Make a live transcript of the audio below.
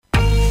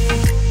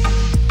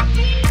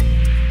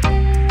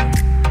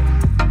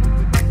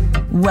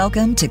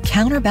Welcome to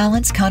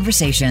Counterbalance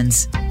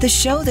Conversations, the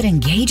show that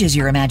engages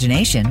your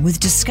imagination with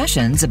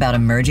discussions about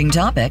emerging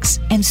topics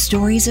and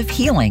stories of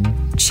healing,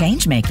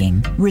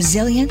 change-making,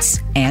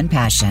 resilience, and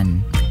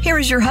passion. Here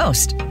is your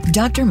host,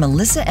 Dr.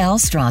 Melissa L.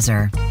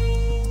 Strasser.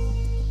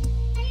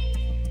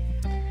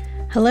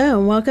 Hello,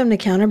 and welcome to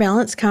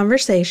Counterbalance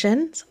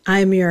Conversations.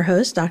 I'm your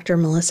host, Dr.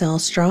 Melissa L.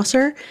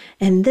 Strasser,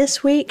 and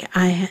this week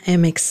I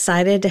am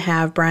excited to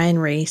have Brian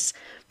Reese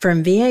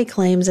from VA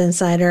Claims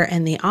Insider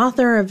and the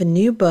author of a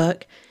new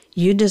book,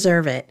 You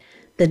Deserve It,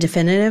 The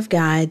Definitive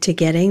Guide to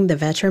Getting the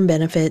Veteran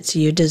Benefits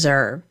You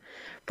Deserve.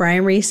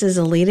 Brian Reese is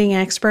a leading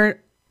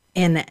expert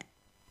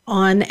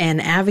on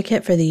and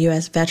advocate for the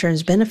U.S.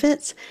 Veterans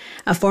Benefits,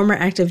 a former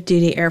active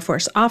duty Air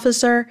Force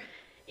officer.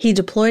 He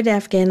deployed to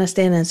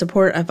Afghanistan in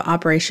support of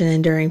Operation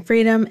Enduring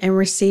Freedom and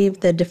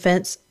received the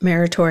Defense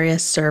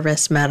Meritorious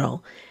Service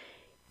Medal.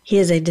 He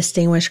is a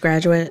distinguished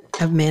graduate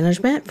of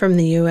management from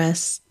the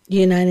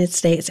United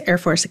States Air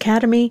Force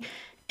Academy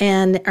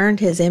and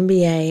earned his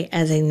MBA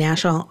as a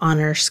National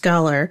Honor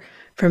Scholar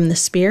from the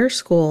Spear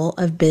School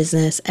of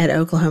Business at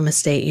Oklahoma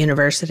State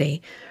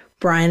University.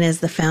 Brian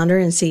is the founder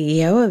and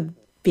CEO of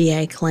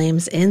VA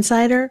Claims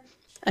Insider,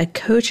 a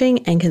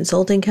coaching and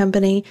consulting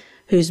company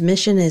whose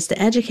mission is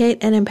to educate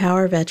and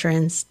empower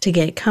veterans to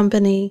get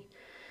the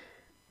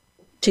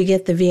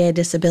VA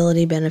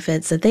disability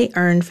benefits that they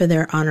earned for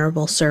their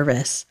honorable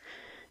service.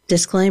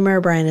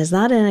 Disclaimer, Brian is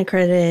not an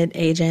accredited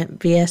agent,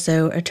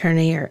 VSO,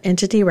 attorney, or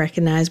entity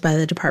recognized by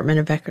the Department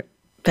of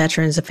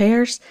Veterans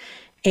Affairs,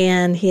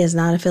 and he is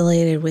not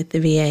affiliated with the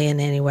VA in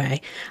any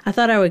way. I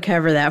thought I would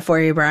cover that for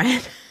you,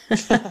 Brian.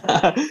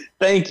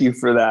 Thank you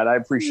for that. I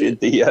appreciate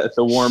the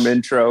warm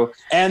intro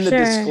and the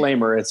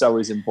disclaimer. It's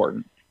always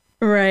important.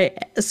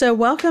 Right. So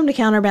welcome to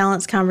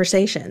Counterbalance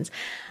Conversations.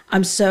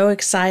 I'm so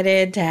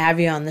excited to have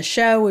you on the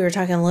show. We were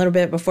talking a little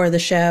bit before the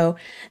show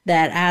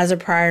that as a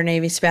prior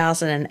Navy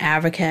spouse and an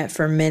advocate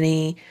for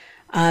many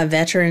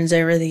veterans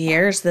over the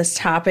years, this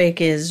topic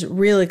is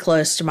really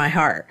close to my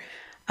heart.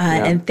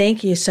 And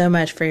thank you so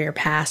much for your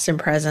past and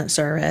present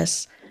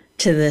service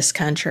to this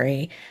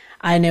country.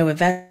 I know with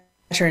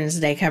Veterans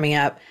Day coming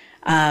up,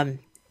 I'm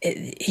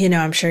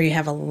sure you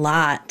have a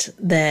lot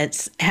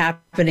that's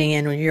happening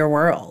in your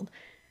world.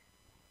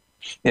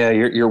 Yeah,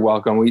 you're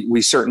welcome.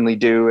 We certainly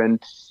do.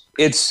 And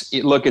it's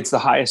the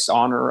highest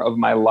honor of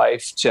my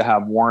life to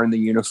have worn the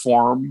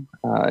uniform,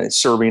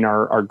 serving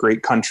our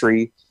great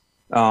country.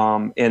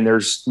 And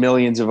there's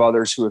millions of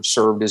others who have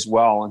served as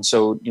well. And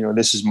so,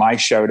 this is my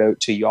shout out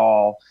to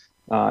y'all.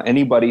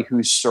 Anybody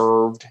who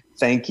served,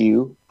 thank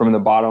you from the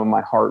bottom of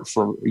my heart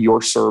for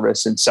your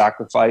service and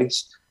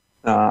sacrifice.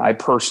 I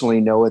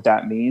personally know what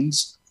that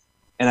means.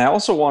 And I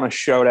also want to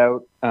shout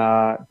out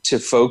to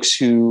folks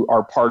who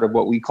are part of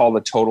what we call the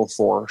total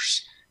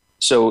force.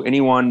 So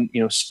anyone,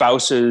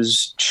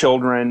 spouses,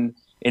 children,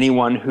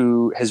 anyone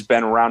who has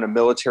been around a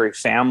military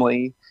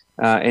family,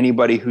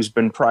 anybody who's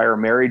been prior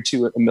married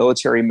to a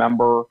military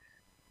member,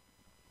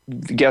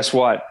 guess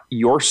what?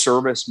 Your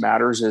service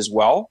matters as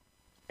well.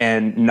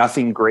 And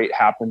nothing great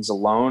happens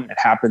alone. It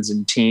happens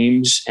in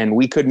teams. And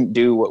we couldn't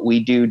do what we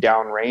do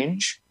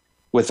downrange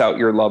without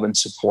your love and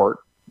support.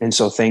 And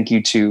so thank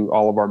you to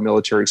all of our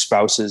military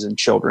spouses and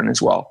children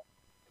as well.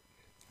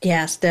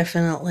 Yes,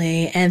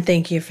 definitely. And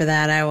thank you for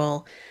that.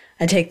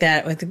 I take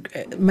that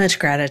with much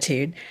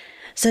gratitude.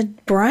 So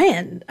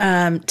Brian,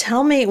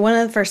 tell me, one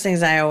of the first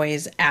things I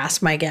always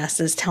ask my guests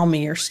is tell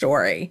me your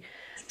story.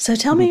 So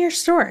tell me your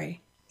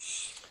story.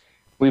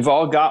 We've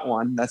all got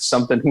one. That's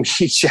something we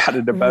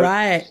chatted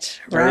about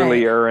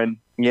earlier. And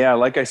yeah,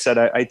 like I said,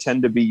 I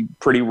tend to be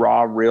pretty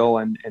raw, real,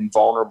 and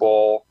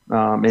vulnerable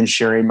in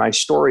sharing my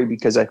story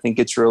because I think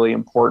it's really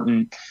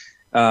important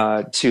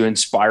to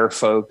inspire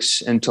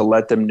folks and to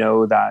let them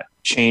know that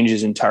change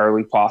is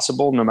entirely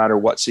possible no matter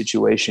what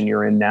situation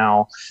you're in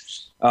now.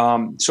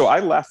 So I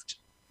left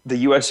the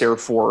U.S. Air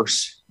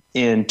Force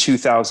in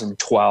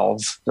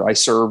 2012. I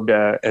served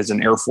as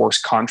an Air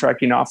Force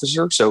contracting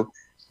officer. So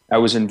I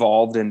was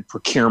involved in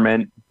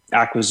procurement,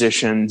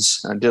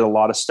 acquisitions, did a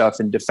lot of stuff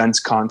in defense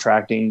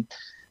contracting,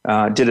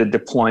 did a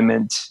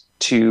deployment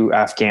to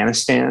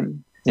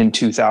Afghanistan in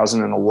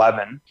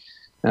 2011.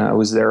 I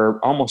was there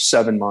almost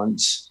 7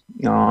 months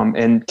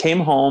and came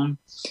home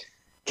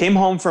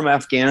from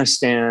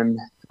Afghanistan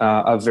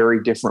a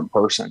very different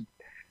person.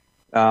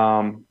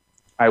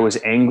 I was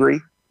angry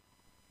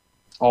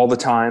all the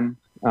time,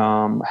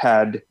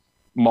 had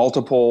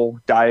multiple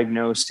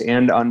diagnosed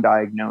and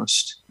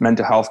undiagnosed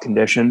mental health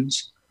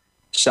conditions,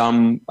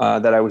 some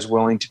that I was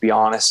willing to be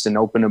honest and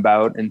open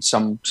about, and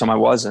some I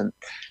wasn't.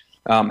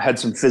 Had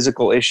some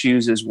physical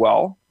issues as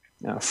well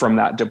from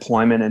that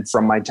deployment and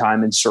from my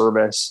time in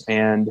service.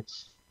 And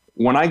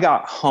when I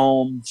got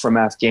home from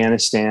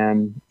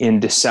Afghanistan in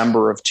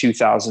December of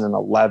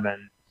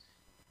 2011,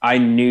 I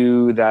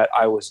knew that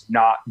I was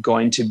not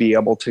going to be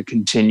able to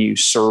continue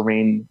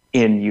serving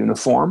in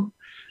uniform.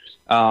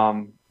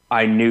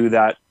 I knew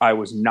that I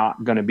was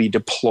not going to be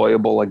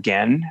deployable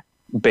again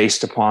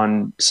based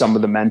upon some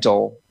of the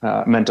mental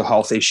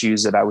health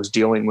issues that I was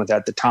dealing with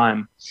at the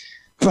time.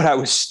 But I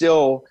was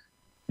still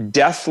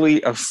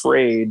deathly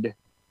afraid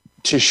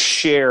to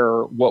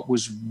share what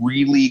was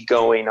really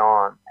going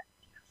on.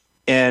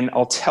 And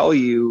I'll tell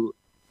you,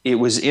 it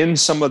was in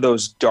some of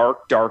those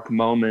dark, dark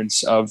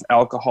moments of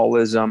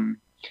alcoholism,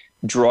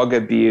 drug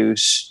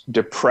abuse,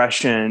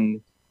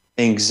 depression,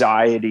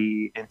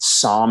 anxiety,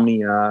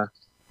 insomnia,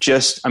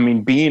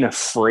 being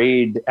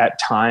afraid at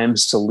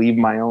times to leave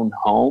my own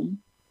home.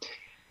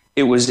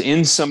 It was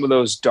in some of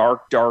those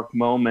dark, dark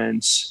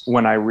moments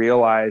when I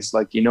realized,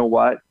 like, you know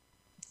what?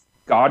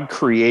 God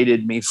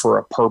created me for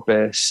a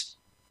purpose.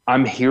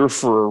 I'm here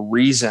for a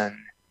reason.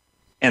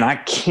 And I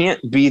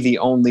can't be the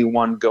only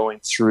one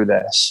going through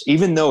this.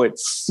 Even though it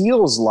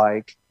feels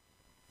like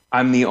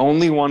I'm the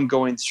only one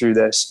going through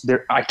this,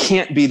 I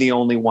can't be the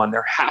only one.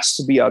 There has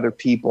to be other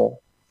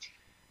people.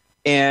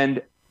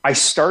 And I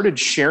started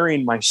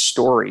sharing my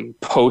story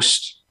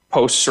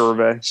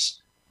post-service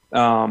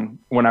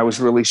when I was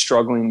really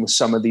struggling with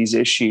some of these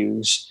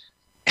issues.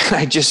 And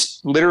I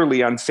just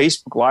literally on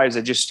Facebook Lives,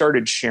 I just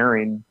started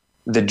sharing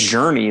the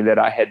journey that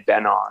I had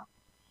been on.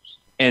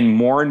 And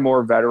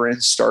more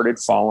veterans started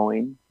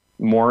following.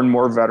 More and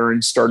more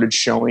veterans started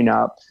showing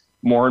up.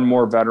 More and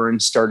more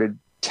veterans started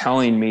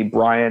telling me,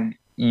 Brian,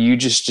 you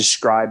just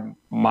described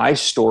my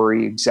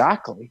story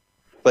exactly.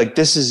 Like,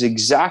 this is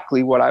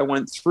exactly what I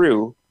went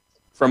through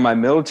from my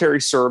military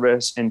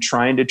service and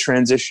trying to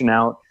transition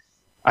out.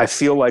 I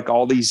feel like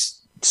all these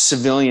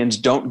civilians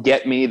don't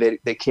get me.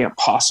 They can't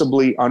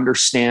possibly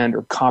understand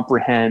or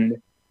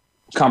comprehend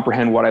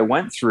what I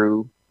went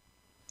through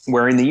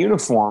wearing the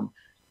uniform.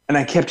 And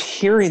I kept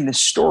hearing this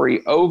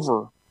story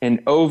over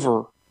and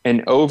over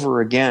and over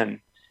again.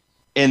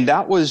 And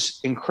that was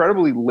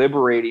incredibly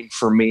liberating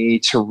for me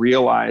to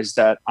realize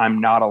that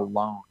I'm not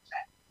alone.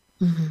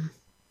 Mm-hmm.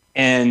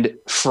 And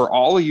for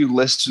all of you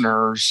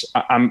listeners,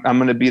 I'm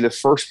going to be the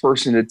first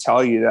person to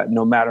tell you that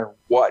no matter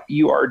what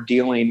you are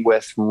dealing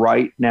with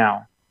right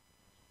now,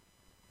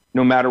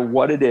 no matter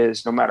what it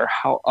is, no matter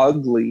how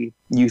ugly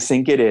you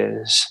think it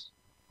is,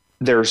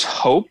 there's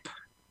hope,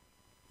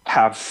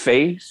 have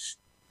faith,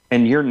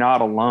 and you're not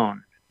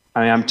alone.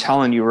 I'm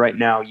telling you right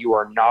now, you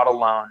are not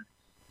alone.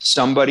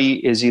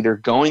 Somebody is either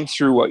going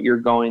through what you're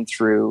going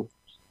through,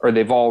 or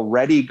they've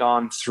already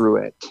gone through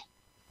it.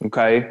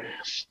 Okay.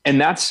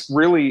 And that's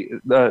really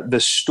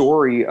the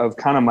story of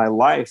kind of my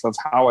life, of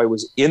how I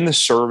was in the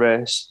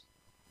service,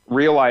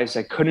 realized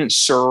I couldn't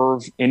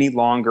serve any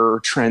longer,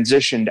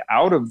 transitioned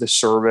out of the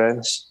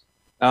service,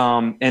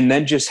 and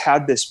then just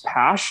had this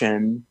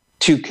passion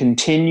to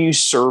continue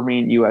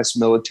serving U.S.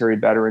 military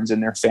veterans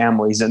and their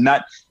families. And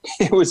that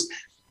it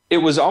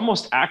was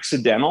almost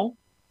accidental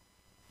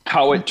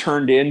how it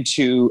turned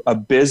into a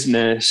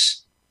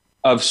business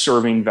of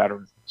serving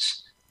veterans.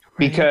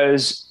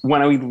 Because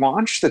when we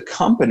launched the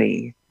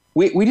company,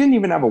 we didn't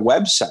even have a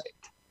website.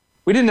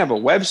 We didn't have a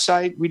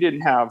website. We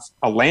didn't have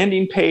a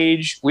landing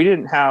page. We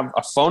didn't have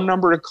a phone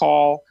number to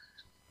call.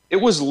 It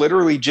was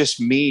literally just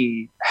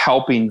me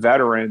helping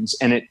veterans.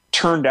 And it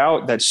turned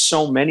out that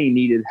so many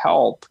needed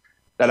help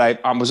that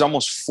I was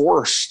almost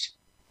forced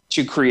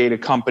to create a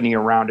company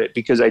around it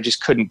because I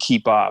just couldn't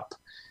keep up.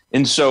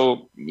 And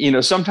so,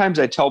 sometimes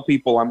I tell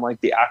people I'm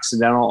like the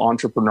accidental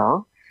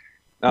entrepreneur.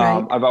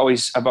 Right. I've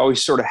always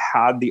sort of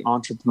had the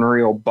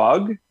entrepreneurial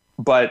bug,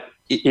 but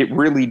it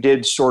really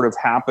did sort of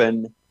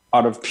happen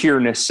out of pure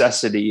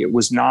necessity. It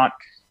was not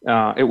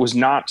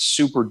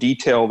super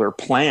detailed or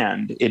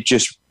planned. It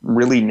just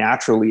really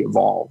naturally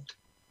evolved.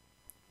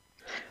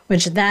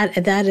 Which that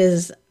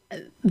is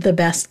the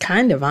best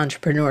kind of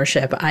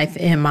entrepreneurship,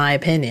 in my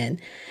opinion,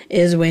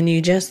 is when you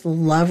just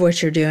love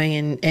what you're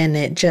doing and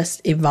it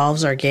just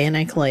evolves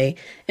organically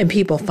and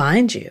people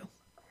find you.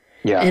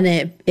 Yeah.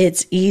 And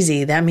it's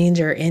easy. That means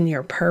you're in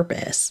your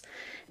purpose.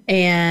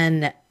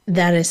 And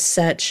that is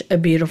such a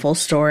beautiful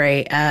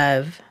story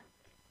of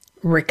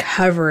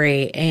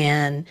recovery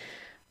and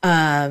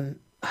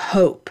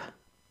hope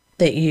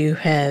that you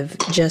have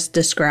just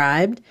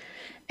described.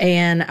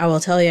 And I will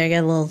tell you, I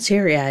get a little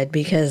teary-eyed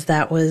because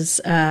that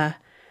was,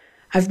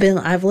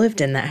 I've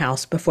lived in that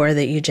house before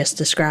that you just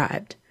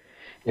described.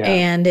 Yeah.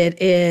 And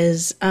it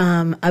is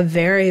a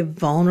very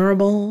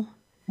vulnerable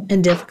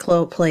and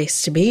difficult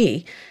place to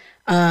be.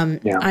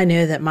 I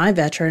know that my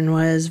veteran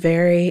was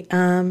very,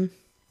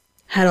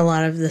 had a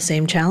lot of the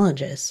same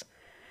challenges.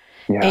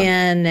 Yeah.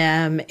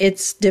 And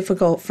it's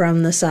difficult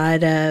from the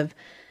side of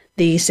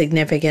the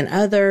significant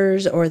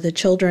others or the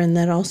children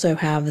that also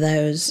have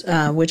those,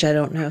 which I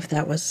don't know if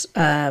that was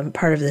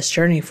part of this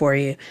journey for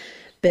you,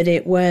 but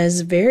it was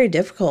very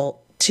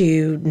difficult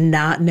to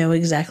not know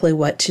exactly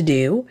what to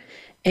do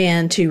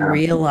and to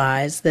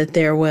realize that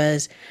there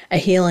was a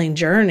healing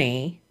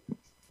journey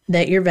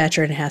that your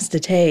veteran has to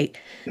take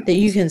that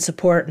you can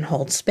support and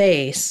hold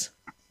space,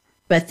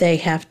 but they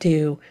have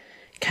to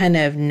kind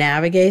of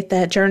navigate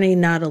that journey,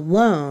 not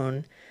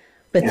alone,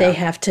 but they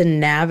have to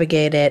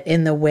navigate it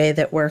in the way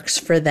that works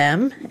for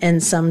them.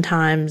 And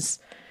sometimes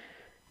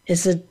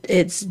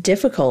it's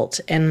difficult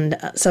and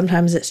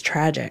sometimes it's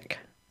tragic.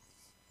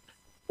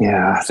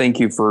 Yeah. Thank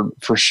you for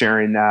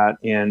sharing that.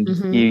 And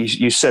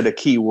you said a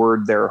key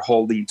word there,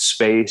 holding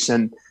space.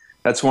 And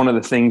that's one of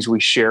the things we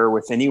share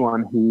with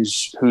anyone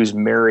who's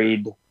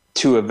married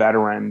to a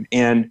veteran.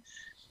 And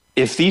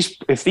if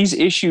these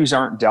issues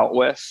aren't dealt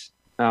with,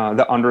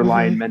 the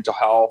underlying mental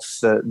health,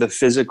 the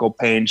physical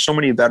pain, so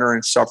many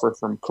veterans suffer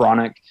from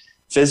chronic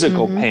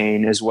physical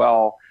pain as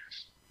well.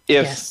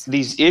 If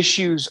these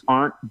issues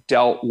aren't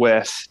dealt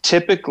with,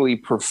 typically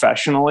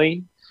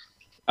professionally,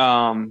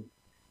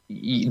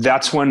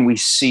 that's when we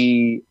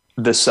see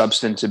the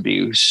substance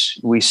abuse,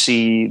 we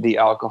see the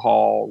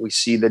alcohol, we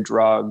see the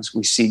drugs,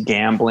 we see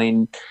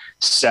gambling,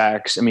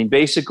 sex. I mean,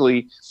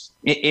 basically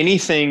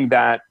anything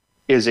that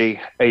is a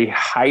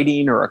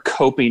hiding or a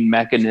coping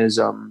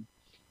mechanism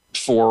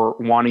for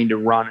wanting to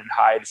run and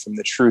hide from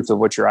the truth of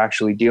what you're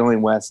actually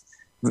dealing with.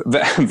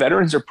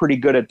 Veterans are pretty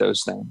good at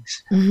those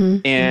things.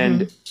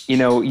 And,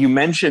 you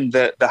mentioned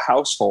the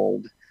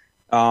household.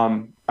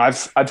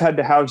 I've had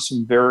to have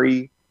some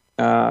very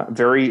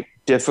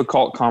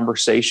difficult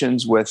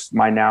conversations with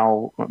my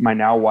now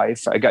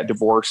wife. I got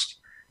divorced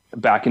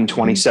back in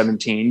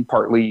 2017,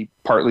 partly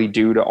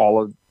due to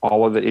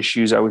all of the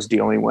issues I was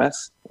dealing with.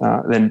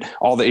 Then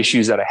all the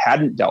issues that I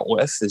hadn't dealt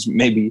with is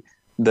maybe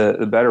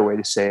the better way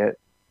to say it.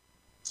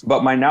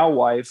 But my now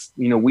wife,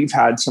 we've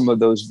had some of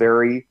those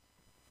very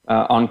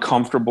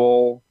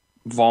uncomfortable,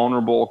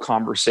 vulnerable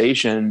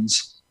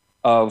conversations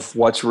of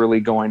what's really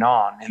going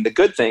on. And the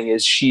good thing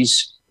is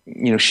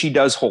she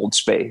does hold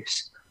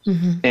space.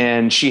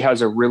 And she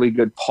has a really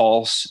good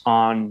pulse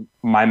on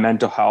my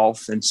mental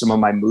health and some of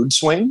my mood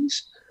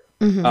swings.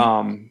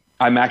 I'm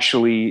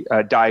actually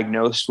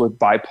diagnosed with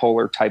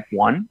bipolar type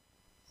 1.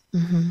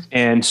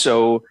 And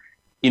so,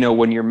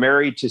 when you're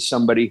married to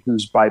somebody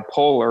who's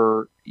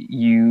bipolar,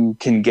 you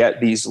can get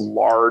these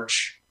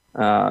large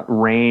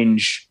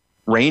ranges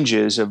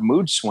of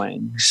mood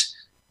swings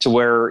to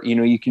where,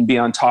 you can be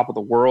on top of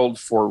the world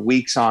for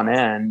weeks on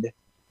end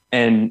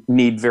and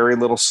need very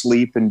little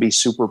sleep and be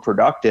super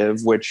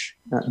productive, which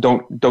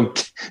don't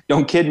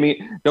kid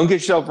me. Don't get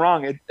yourself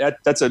wrong.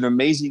 That's an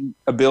amazing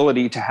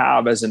ability to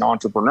have as an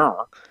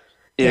entrepreneur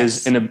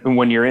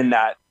when you're in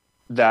that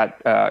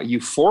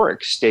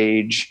euphoric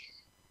stage,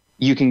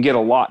 you can get a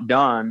lot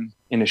done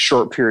in a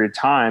short period of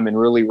time and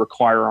really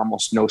require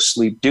almost no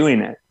sleep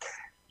doing it.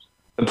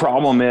 The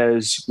problem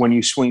is when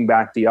you swing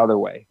back the other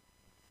way.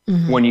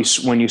 When you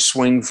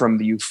swing from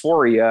the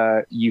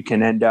euphoria, you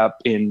can end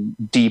up in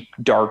deep,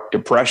 dark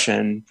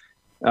depression,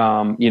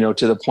 to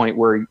the point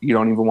where you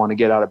don't even want to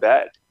get out of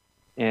bed.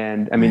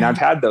 And I mean, I've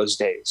had those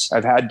days.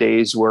 I've had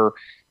days where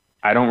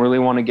I don't really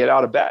want to get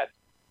out of bed.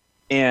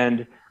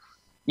 And,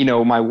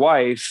 my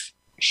wife,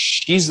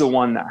 she's the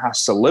one that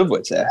has to live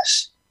with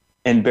this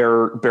and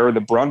bear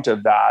the brunt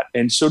of that.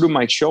 And so do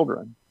my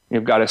children.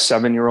 I've got a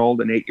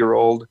 7-year-old, an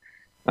 8-year-old,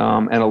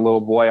 and a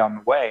little boy on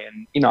the way.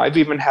 And, I've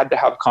even had to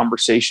have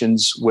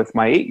conversations with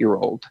my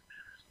 8-year-old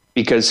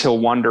because he'll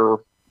wonder,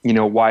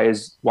 why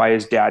is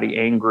daddy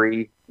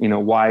angry?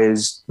 Why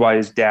is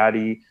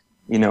daddy,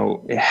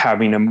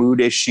 having a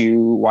mood issue?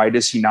 Why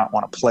does he not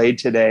want to play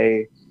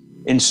today?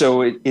 And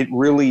so it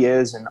really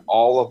is an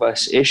all of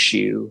us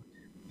issue.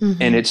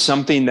 And it's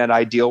something that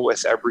I deal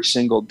with every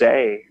single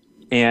day.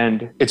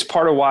 And it's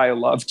part of why I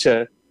love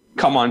to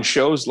come on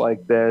shows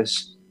like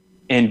this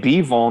and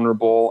be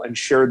vulnerable and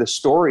share the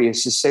story,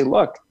 is to say,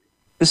 look,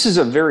 this is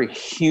a very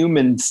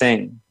human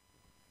thing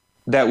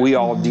that we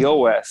all deal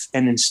with.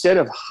 And instead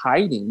of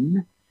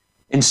hiding,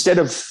 instead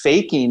of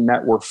faking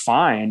that we're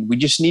fine, we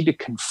just need to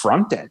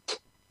confront it.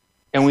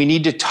 And we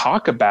need to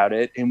talk about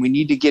it, and we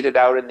need to get it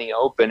out in the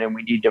open, and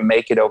we need to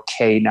make it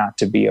okay not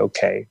to be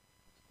okay.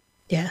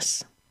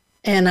 Yes.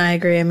 And I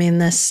agree. I mean,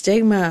 the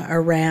stigma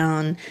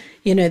around,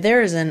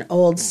 there is an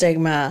old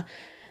stigma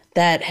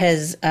that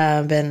has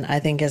been, I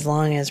think, as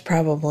long as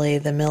probably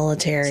the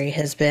military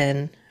has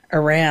been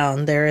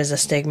around. There is a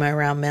stigma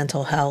around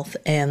mental health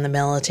and the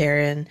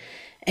military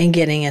and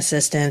getting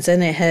assistance.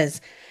 And it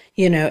has,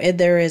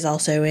 there is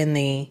also in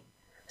the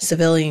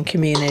civilian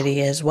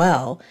community as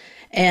well.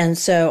 And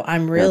so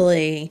I'm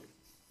really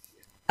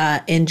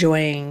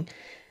enjoying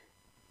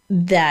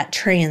that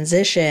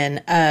transition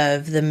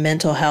of the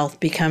mental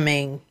health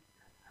becoming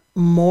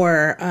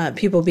more,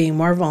 people being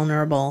more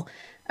vulnerable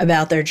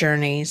about their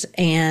journeys.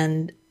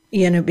 And,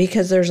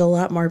 because there's a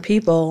lot more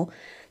people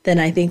than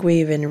I think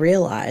we even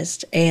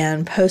realized.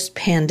 And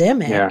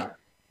post-pandemic,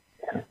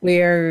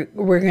 we're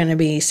going to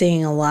be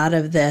seeing a lot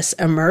of this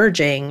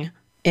emerging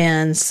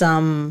in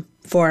some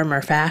form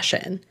or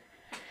fashion.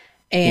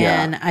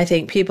 And I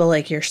think people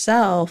like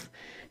yourself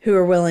who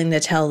are willing to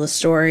tell the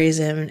stories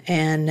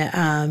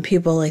and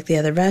people like the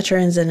other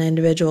veterans and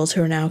individuals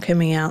who are now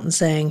coming out and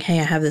saying, hey,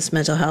 I have this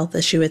mental health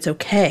issue. It's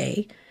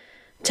okay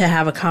to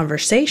have a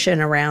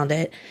conversation around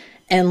it.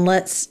 And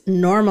let's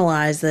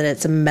normalize that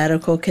it's a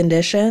medical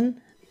condition,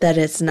 that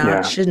it's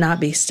not, should not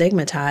be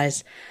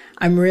stigmatized.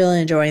 I'm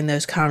really enjoying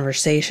those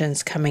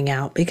conversations coming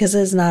out because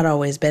it's not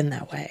always been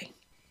that way.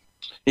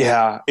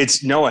 Yeah,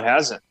 it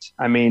hasn't.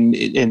 I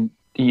mean,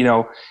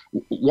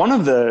 one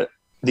of the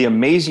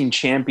amazing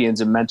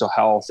champions of mental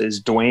health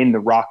is Dwayne "The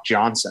Rock"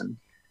 Johnson.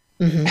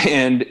 Mm-hmm.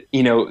 And,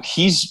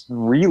 he's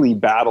really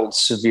battled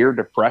severe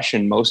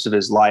depression most of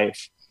his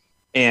life.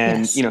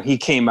 And, he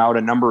came out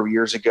a number of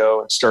years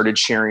ago and started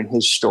sharing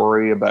his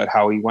story about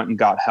how he went and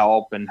got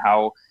help and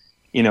how,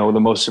 the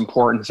most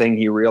important thing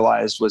he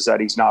realized was that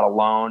he's not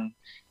alone.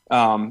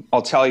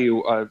 I'll tell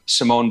you,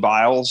 Simone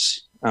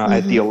Biles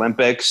at the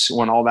Olympics,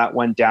 when all that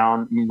went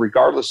down,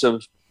 regardless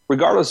of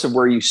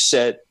where you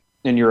sit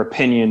in your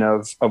opinion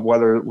of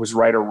whether it was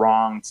right or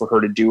wrong for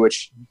her to do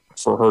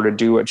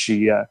what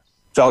she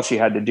felt she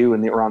had to do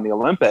around the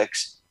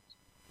Olympics,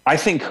 I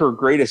think her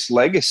greatest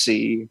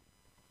legacy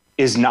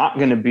is not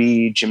going to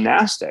be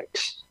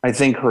gymnastics. I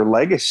think her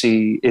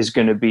legacy is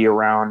going to be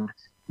around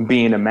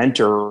being a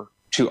mentor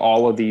to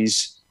all of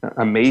these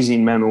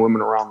amazing men and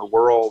women around the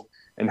world,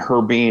 and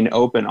her being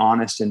open,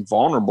 honest, and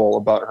vulnerable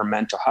about her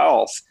mental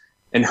health,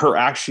 and her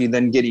actually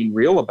then getting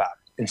real about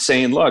it and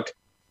saying, look,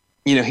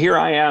 here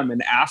I am,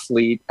 an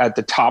athlete at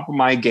the top of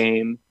my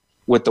game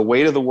with the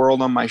weight of the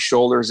world on my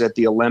shoulders at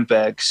the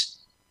Olympics,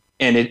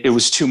 and it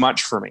was too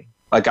much for me.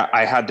 Like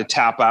I had to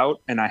tap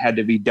out and I had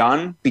to be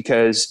done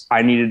because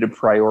I needed to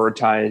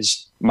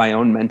prioritize my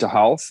own mental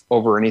health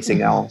over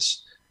anything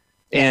else.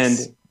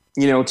 Yes.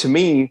 And, to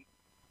me,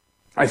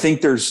 I think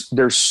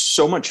there's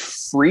so much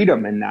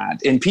freedom in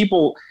that. And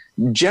people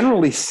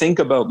generally think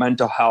about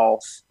mental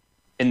health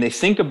and they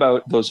think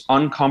about those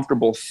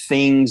uncomfortable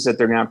things that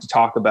they're going to have to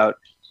talk about.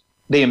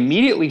 They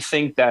immediately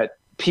think that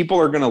people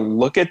are going to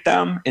look at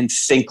them and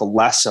think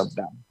less of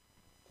them.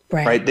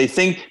 Right. They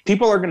think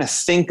people are going to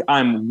think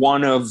I'm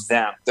one of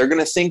them. They're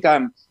going to think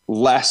I'm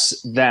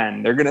less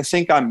than. They're going to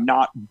think I'm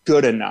not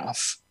good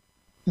enough.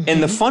 Mm-hmm.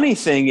 And the funny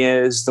thing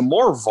is, the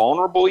more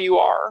vulnerable you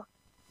are,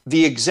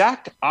 the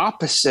exact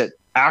opposite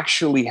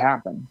actually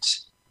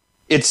happens.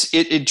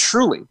 It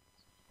truly,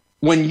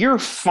 when you're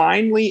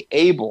finally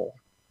able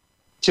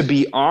to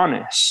be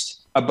honest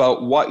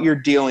about what you're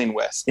dealing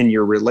with in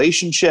your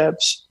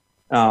relationships,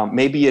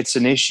 maybe it's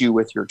an issue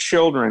with your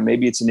children,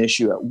 maybe it's an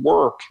issue at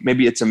work,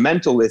 maybe it's a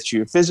mental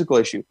issue, a physical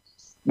issue.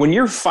 When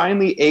you're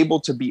finally able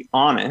to be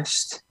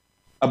honest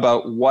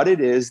about what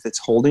it is that's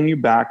holding you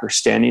back or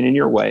standing in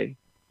your way,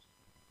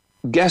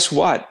 guess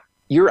what?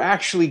 You're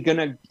actually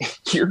gonna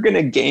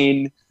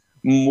gain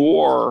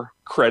more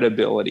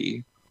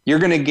credibility. You're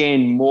gonna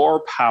gain more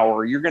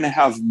power. You're gonna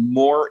have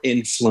more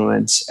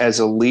influence as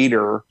a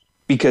leader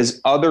because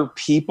other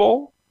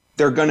people,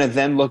 they're gonna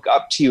then look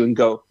up to you and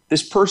go,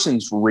 this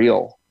person's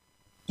real.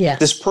 Yeah.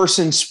 This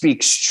person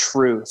speaks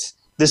truth.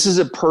 This is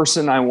a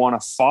person I want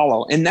to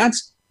follow. And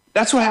that's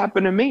what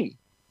happened to me.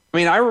 I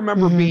mean, I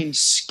remember being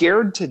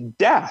scared to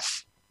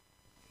death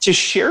to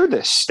share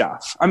this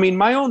stuff. I mean,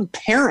 my own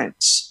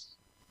parents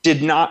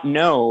did not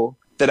know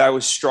that I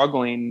was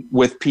struggling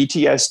with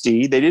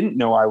PTSD. They didn't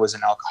know I was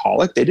an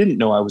alcoholic. They didn't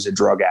know I was a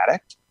drug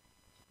addict.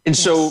 And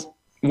so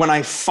when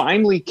I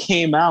finally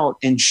came out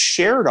and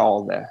shared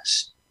all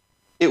this,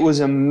 it was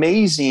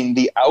amazing,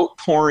 the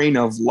outpouring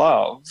of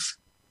love.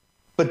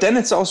 But then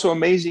it's also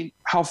amazing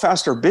how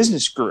fast our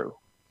business grew.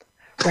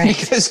 Right.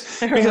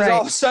 because right.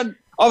 all of a sudden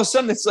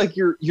it's like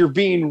you're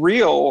being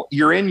real,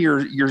 you're in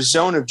your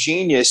zone of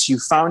genius, you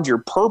found your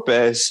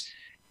purpose,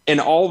 and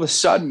all of a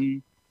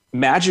sudden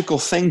magical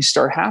things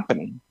start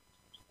happening.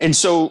 And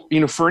so,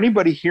 for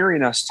anybody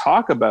hearing us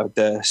talk about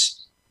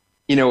this,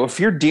 if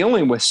you're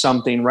dealing with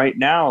something right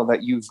now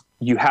that you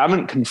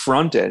haven't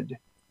confronted,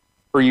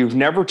 or you've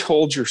never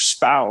told your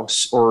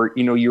spouse, or,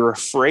 you're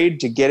afraid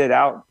to get it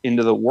out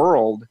into the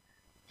world,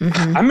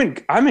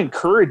 I'm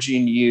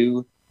encouraging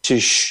you to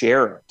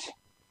share it.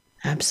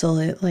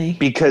 Absolutely.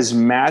 Because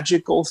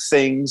magical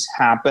things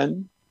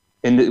happen.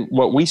 And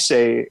what we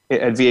say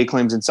at VA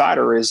Claims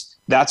Insider is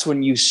that's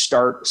when you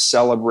start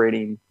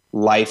celebrating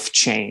life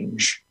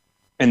change.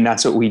 And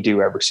that's what we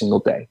do every single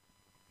day.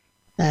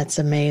 That's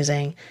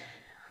amazing.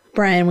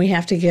 Brian, we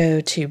have to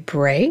go to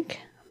break.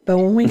 But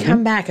when we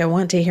come back, I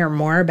want to hear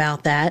more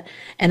about that.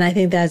 And I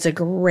think that's a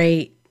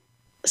great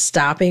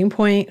stopping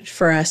point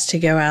for us to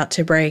go out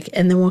to break.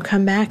 And then we'll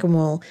come back and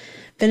we'll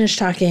finish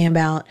talking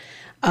about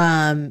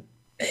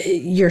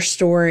your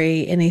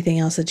story, anything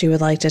else that you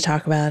would like to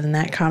talk about in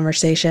that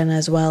conversation,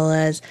 as well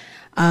as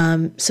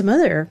some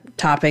other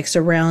topics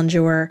around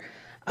your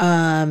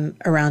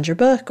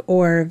book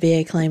or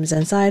VA Claims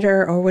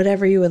Insider or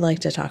whatever you would like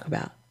to talk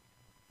about.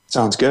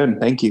 Sounds good.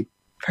 Thank you.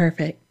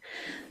 Perfect.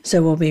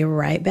 So we'll be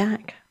right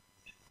back.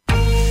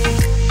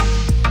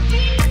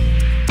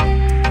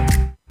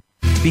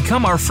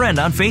 Become our friend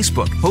on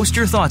Facebook. Post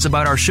your thoughts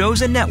about our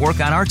shows and network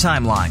on our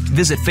timeline.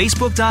 Visit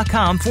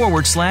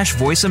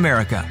Facebook.com/Voice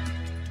America.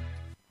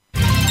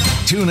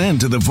 Tune in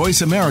to the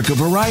Voice America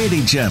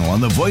Variety channel on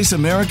the Voice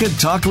America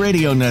Talk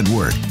Radio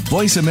Network.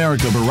 Voice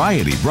America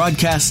Variety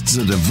broadcasts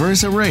a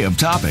diverse array of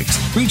topics,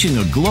 reaching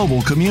a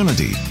global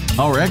community.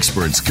 Our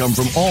experts come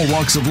from all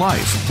walks of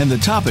life, and the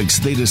topics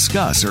they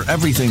discuss are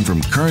everything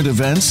from current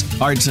events,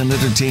 arts and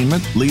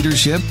entertainment,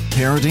 leadership,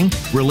 parenting,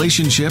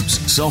 relationships,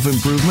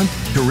 self-improvement,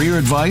 career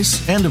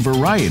advice, and a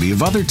variety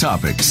of other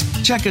topics.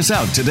 Check us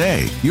out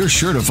today. You're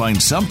sure to find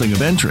something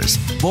of interest.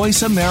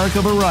 Voice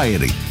America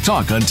Variety.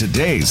 Talk on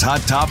today's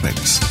hot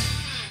topics.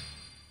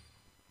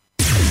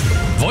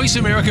 Voice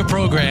America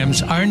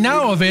programs are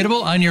now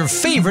available on your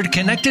favorite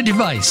connected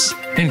device,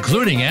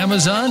 including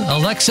Amazon,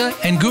 Alexa,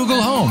 and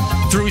Google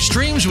Home. Through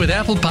streams with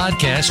Apple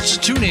Podcasts,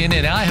 TuneIn,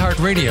 and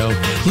iHeartRadio,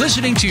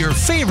 listening to your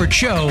favorite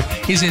show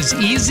is as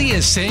easy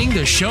as saying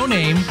the show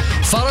name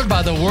followed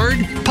by the word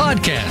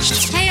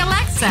podcast. Hey,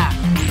 Alexa,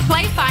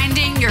 play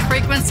Finding Your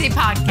Frequency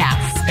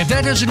podcast. If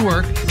that doesn't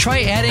work,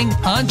 try adding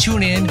on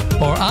TuneIn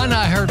or on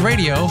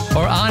iHeartRadio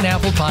or on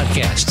Apple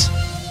Podcasts.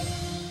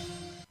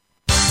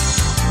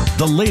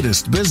 The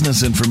latest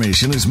business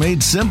information is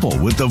made simple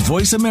with the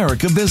Voice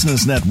America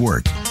Business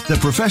Network. The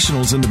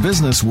professionals in the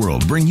business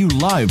world bring you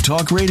live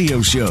talk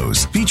radio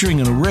shows featuring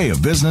an array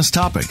of business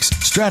topics,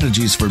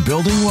 strategies for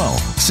building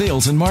wealth,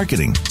 sales and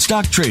marketing,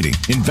 stock trading,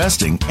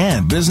 investing,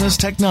 and business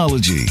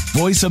technology.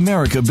 Voice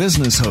America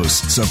Business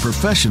hosts are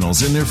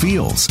professionals in their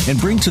fields and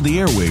bring to the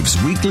airwaves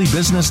weekly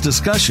business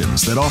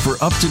discussions that offer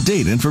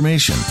up-to-date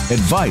information,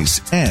 advice,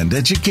 and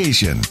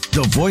education.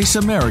 The Voice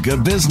America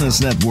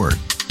Business Network.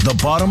 The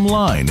bottom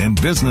line in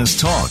business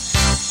talk.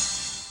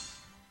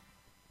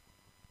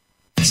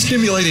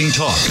 Stimulating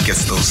talk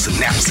gets those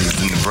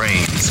synapses in the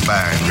brain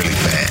firing really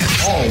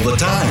fast. All the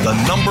time. The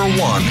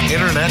 #1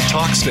 internet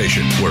talk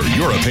station where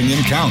your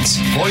opinion counts.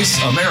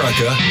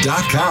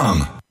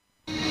 VoiceAmerica.com.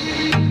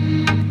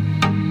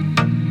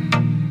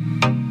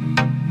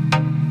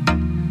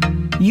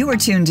 You are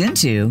tuned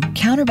into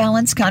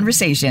Counterbalance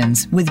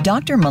Conversations with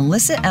Dr.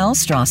 Melissa L.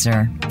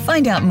 Strasser.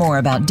 Find out more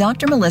about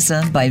Dr.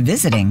 Melissa by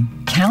visiting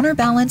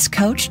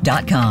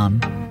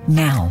counterbalancecoach.com.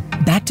 Now,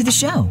 back to the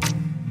show.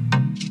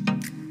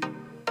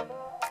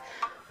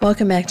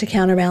 Welcome back to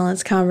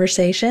Counterbalance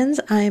Conversations.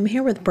 I am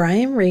here with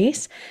Brian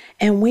Reese,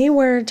 and we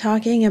were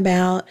talking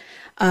about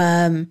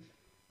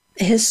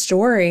his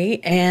story,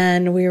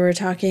 and we were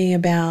talking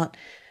about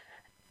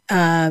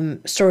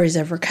stories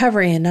of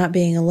recovery and not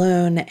being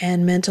alone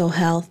and mental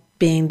health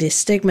being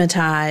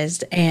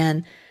destigmatized.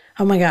 And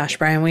oh my gosh,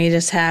 Brian,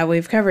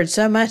 we've covered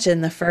so much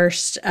in the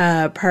first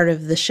part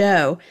of the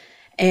show.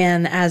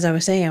 And as I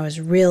was saying, I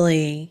was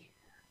really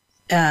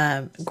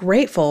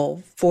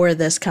grateful for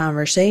this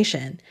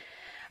conversation.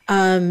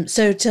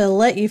 So to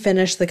let you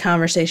finish the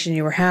conversation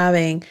you were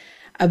having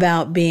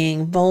about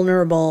being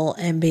vulnerable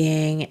and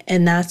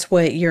that's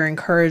what you're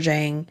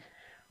encouraging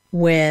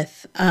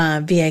with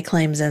VA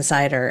Claims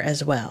Insider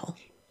as well.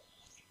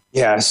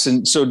 Yes.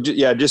 And so,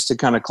 just to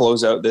kind of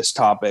close out this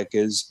topic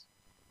is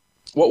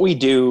what we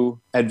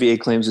do at VA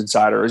Claims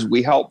Insider is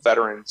we help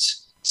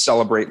veterans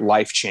celebrate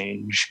life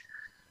change.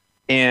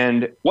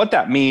 And what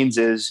that means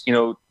is,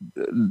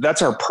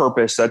 that's our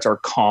purpose, that's our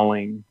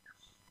calling.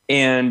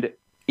 And,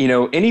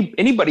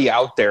 anybody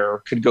out there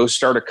could go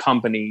start a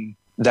company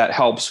that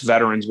helps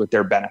veterans with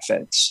their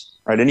benefits,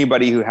 right?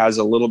 Anybody who has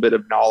a little bit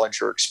of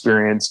knowledge or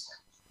experience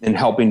in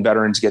helping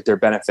veterans get their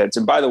benefits.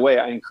 And by the way,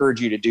 I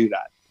encourage you to do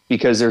that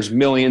because there's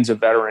millions of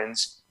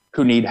veterans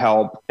who need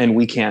help and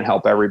we can't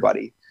help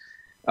everybody.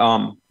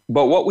 But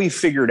what we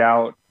figured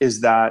out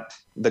is that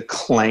the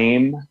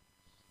claim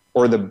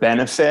or the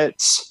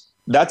benefits,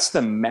 that's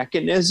the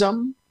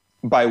mechanism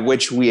by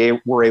which we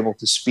were able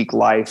to speak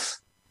life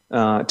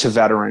to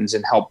veterans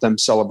and help them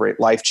celebrate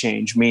life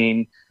change,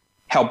 meaning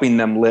helping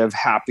them live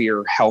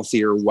happier,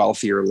 healthier,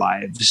 wealthier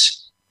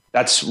lives.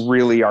 That's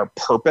really our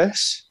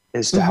purpose,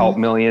 is to help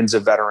millions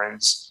of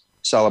veterans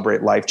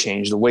celebrate life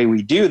change. The way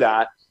we do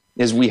that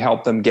is we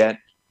help them get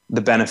the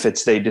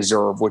benefits they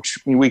deserve, which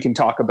we can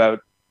talk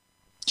about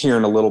here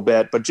in a little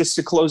bit. But just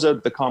to close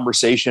out the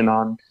conversation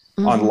on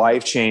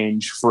life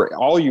change for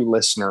all you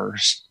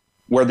listeners,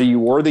 whether you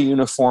wore the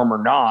uniform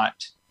or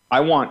not, I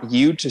want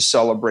you to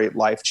celebrate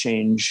life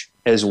change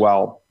as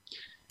well.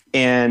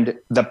 And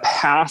the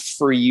path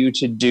for you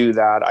to do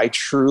that, I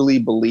truly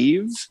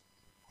believe,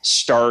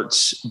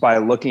 starts by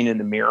looking in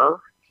the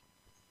mirror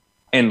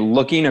and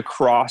looking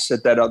across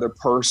at that other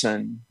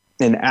person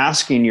and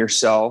asking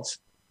yourself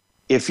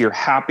if you're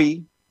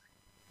happy,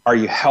 are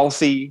you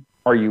healthy,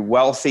 are you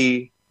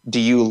wealthy, do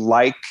you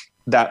like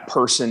that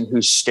person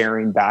who's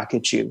staring back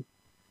at you?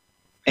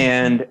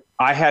 And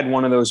I had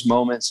one of those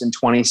moments in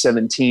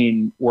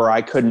 2017 where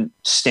I couldn't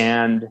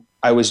stand,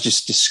 I was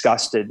just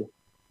disgusted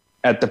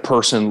at the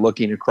person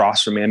looking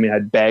across from me. I mean, I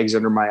had bags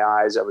under my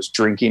eyes. I was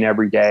drinking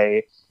every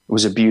day. I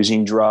was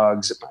abusing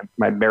drugs.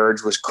 My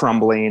marriage was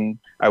crumbling.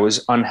 I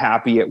was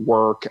unhappy at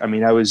work. I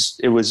mean, I was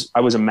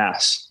a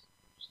mess.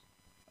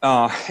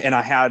 And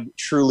I had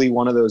truly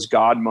one of those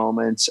God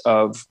moments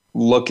of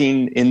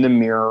looking in the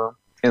mirror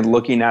and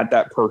looking at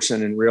that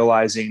person and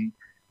realizing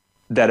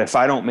that if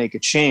I don't make a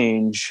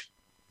change,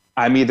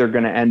 I'm either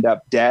going to end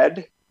up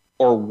dead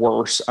or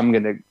worse, I'm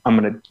going to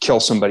kill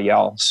somebody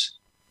else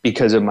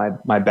because of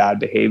my bad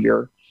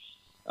behavior.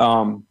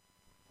 And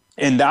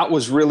that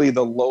was really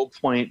the low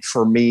point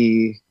for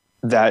me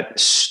that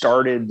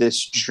started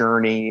this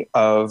journey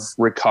of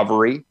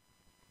recovery,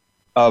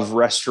 of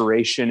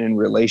restoration in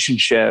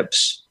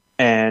relationships,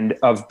 and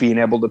of being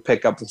able to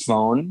pick up the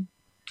phone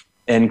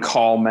and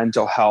call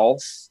mental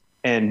health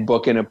and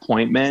book an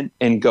appointment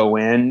and go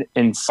in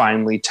and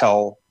finally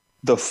tell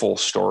the full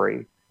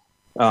story.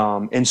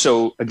 And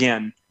so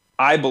again,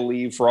 I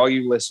believe for all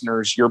you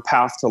listeners, your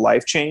path to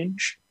life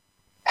change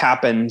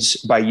happens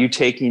by you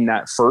taking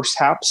that first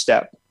half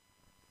step,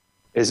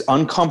 as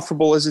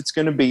uncomfortable as it's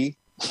going to be.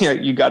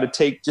 You got to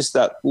take just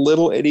that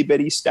little itty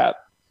bitty step,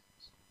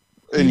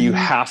 and you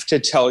have to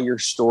tell your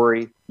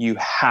story. You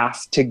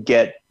have to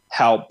get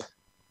help.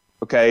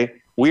 Okay.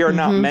 We are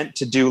not meant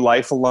to do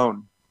life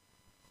alone.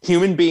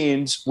 Human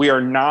beings, we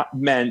are not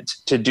meant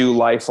to do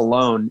life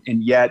alone.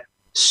 And yet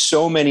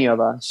so many of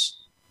us,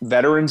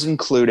 veterans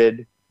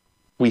included,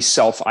 we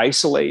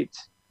self-isolate,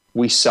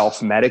 we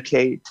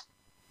self-medicate,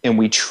 and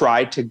we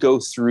try to go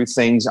through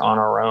things on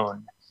our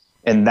own.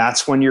 And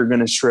that's when you're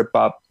going to trip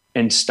up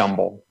and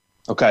stumble.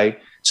 Okay.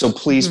 So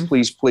please,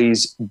 please,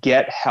 please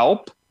get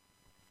help.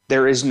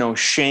 There is no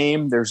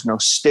shame. There's no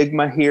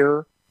stigma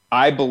here.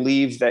 I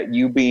believe that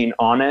you being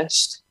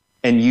honest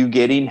and you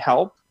getting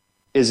help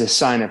is a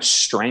sign of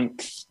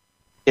strength.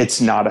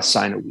 It's not a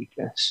sign of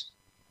weakness.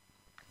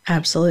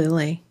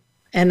 Absolutely.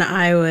 And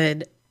I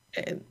would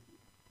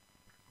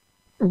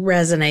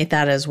resonate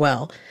that as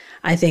well.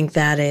 I think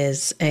that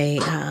is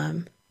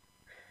an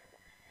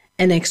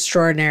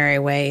extraordinary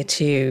way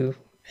to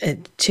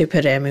put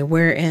it. I mean,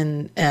 we're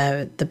in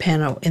the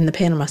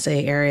Panama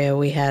City area.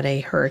 We had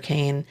a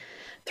hurricane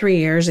 3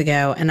 years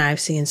ago, and I've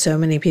seen so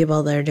many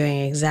people that are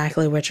doing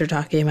exactly what you're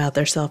talking about.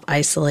 They're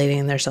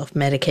self-isolating, they're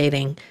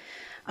self-medicating.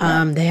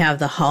 They have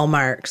the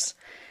hallmarks,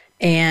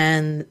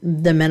 and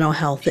the mental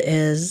health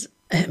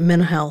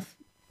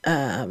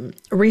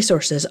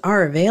resources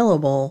are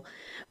available,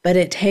 but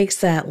it takes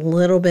that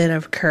little bit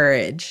of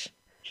courage.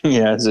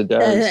 Yes, it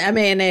does. I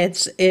mean,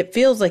 it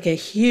feels like a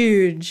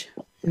huge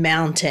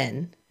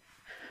mountain,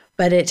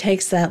 but it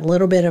takes that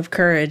little bit of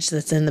courage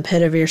that's in the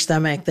pit of your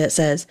stomach that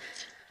says,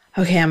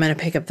 okay, I'm going to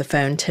pick up the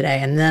phone today,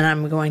 and then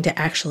I'm going to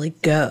actually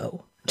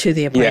go to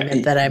the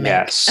appointment that I make.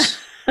 Yes.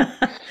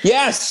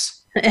 Yes.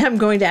 I'm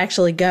going to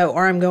actually go,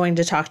 or I'm going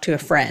to talk to a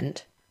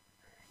friend,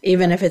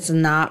 even if it's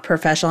not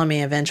professional. I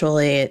mean,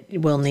 eventually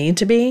it will need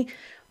to be,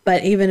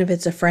 but even if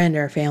it's a friend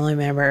or a family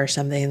member or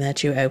something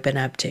that you open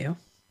up to.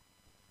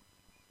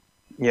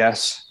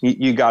 Yes,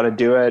 you got to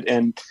do it.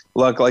 And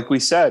look, like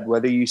we said,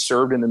 whether you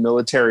served in the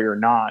military or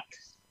not,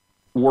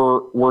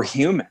 we're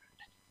human.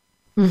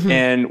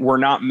 And we're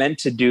not meant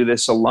to do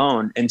this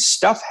alone. And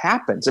stuff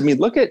happens. I mean,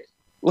 look at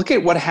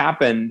what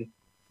happened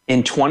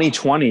in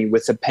 2020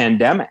 with the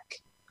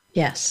pandemic.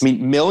 Yes. I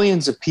mean,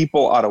 millions of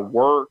people out of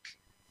work,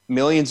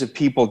 millions of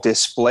people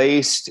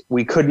displaced.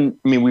 We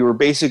were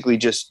basically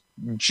just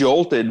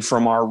jolted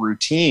from our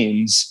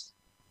routines.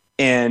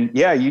 And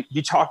yeah,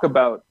 you talk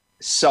about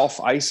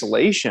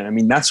self-isolation. I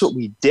mean, that's what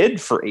we did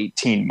for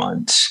 18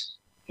 months.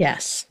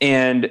 Yes.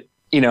 And,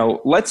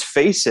 let's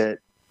face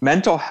it,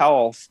 mental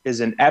health is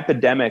an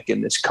epidemic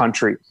in this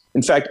country.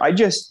 In fact, I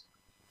just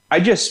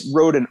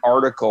wrote an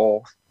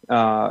article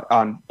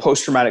on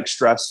Post-Traumatic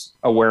Stress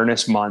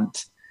Awareness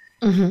Month.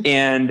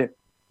 And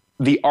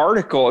the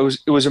article,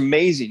 it was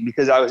amazing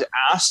because I was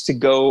asked to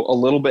go a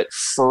little bit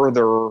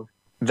further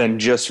than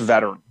just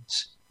veterans.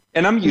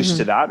 And I'm used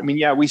to that. I mean,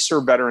 yeah, we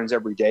serve veterans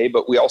every day,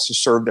 but we also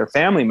serve their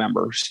family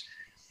members.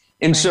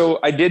 And so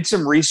I did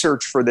some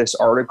research for this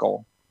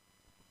article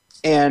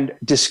and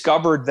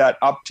discovered that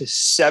up to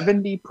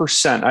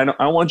 70%, I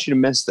don't want you to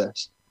miss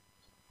this,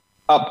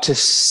 up to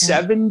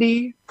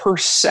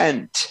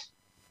 70%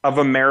 of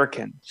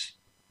Americans,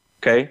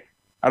 okay?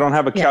 I don't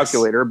have a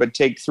calculator, but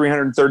take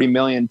 330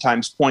 million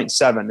times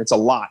 0.7. It's a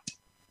lot,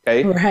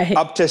 okay? Right.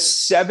 Up to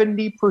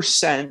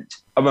 70%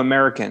 of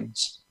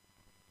Americans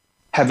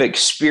have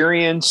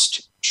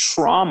experienced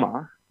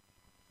trauma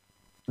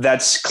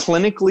that's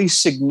clinically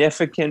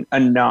significant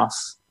enough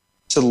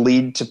to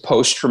lead to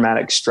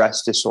post-traumatic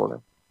stress disorder.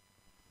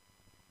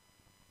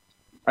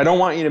 I don't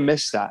want you to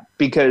miss that,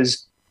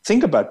 because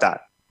think about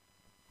that.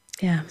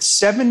 Yeah.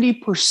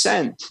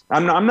 70%.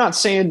 I'm not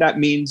saying that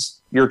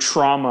means your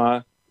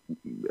trauma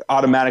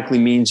automatically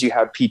means you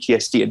have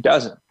PTSD. It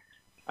doesn't.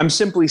 I'm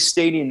simply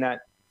stating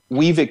that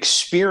we've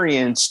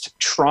experienced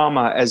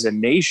trauma as a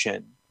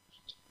nation.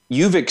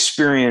 You've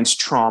experienced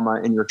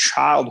trauma in your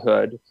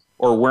childhood,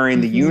 or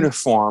wearing the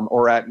uniform,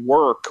 or at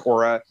work,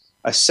 or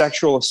a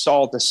sexual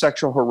assault, a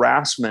sexual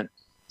harassment.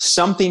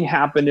 Something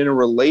happened in a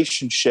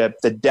relationship,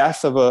 the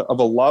death of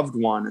a loved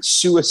one, a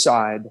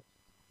suicide.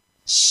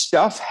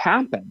 Stuff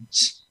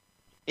happens.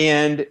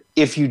 And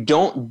if you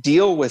don't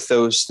deal with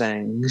those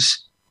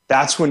things,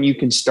 that's when you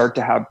can start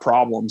to have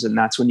problems, and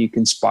that's when you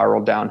can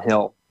spiral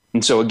downhill.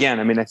 And so again,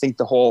 I mean, I think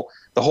the whole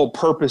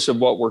purpose of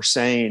what we're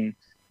saying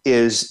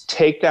is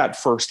take that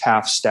first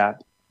half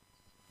step,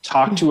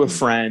 talk to a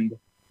friend,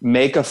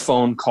 make a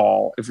phone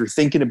call. If you're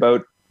thinking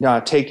about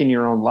taking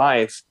your own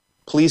life,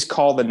 please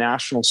call the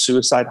National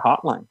Suicide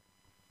Hotline.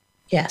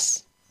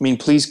 Yes. I mean,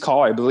 please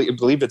call. I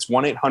believe it's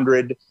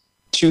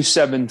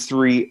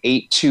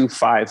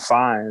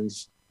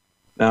 1-800-273-8255.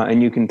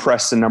 And you can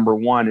press the number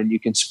 1 and you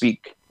can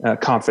speak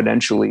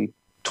confidentially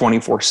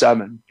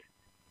 24/7.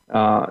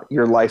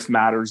 Your life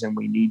matters and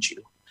we need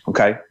you.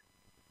 Okay.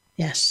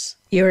 Yes.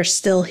 You are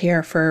still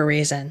here for a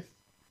reason.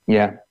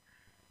 Yeah.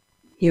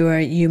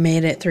 You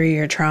made it through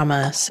your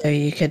trauma so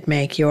you could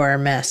make your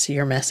mess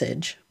your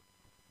message.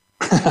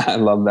 I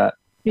love that.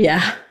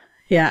 Yeah.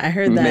 Yeah, I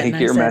heard that.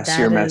 Make your mess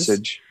your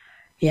message.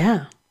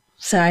 Yeah.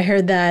 So I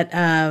heard that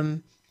a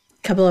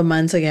couple of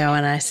months ago,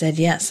 and I said,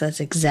 yes, that's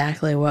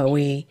exactly what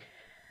we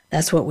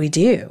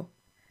do.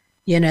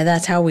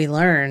 That's how we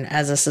learn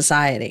as a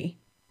society,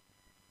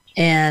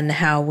 and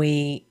how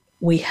we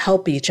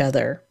help each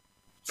other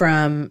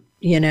from,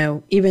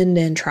 even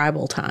in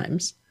tribal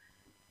times.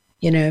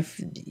 If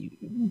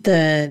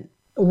the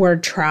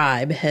word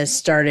tribe has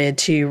started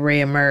to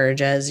reemerge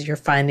as you're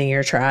finding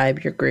your tribe,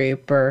 your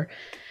group,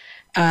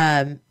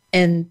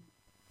 and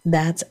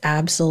that's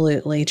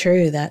absolutely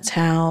true. That's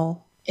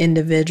how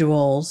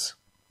individuals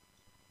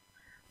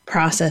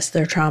process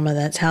their trauma.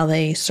 That's how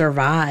they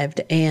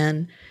survived.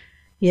 And,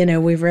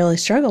 we've really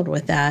struggled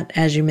with that,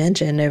 as you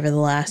mentioned, over the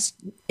last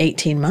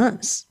 18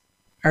 months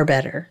or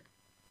better,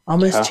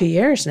 almost 2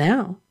 years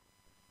now.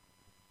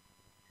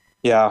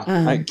 Yeah.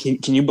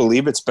 Can you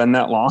believe it's been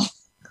that long?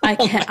 I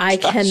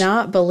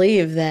cannot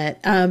believe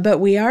that. But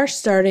we are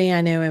starting, I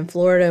know in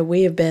Florida,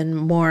 we have been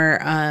more,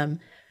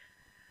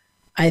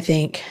 I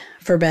think,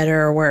 for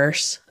better or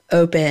worse,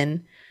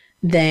 open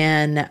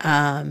than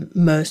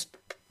most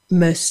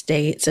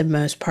states and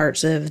most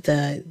parts of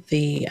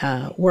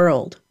the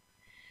world.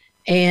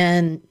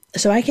 And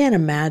so I can't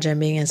imagine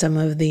being in some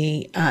of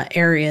the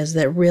areas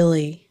that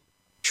really,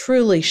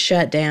 truly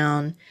shut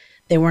down.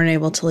 They weren't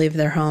able to leave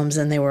their homes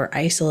and they were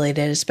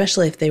isolated,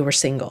 especially if they were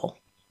single.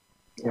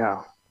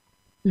 Yeah.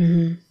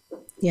 Mm-hmm.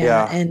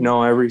 Yeah. And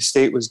no, every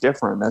state was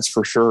different. That's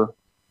for sure.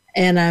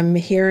 And I'm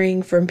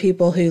hearing from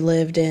people who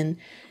lived in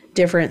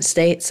different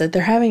states that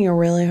they're having a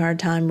really hard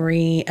time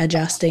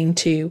readjusting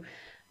to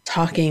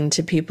talking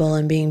to people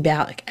and being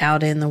back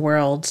out in the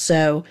world.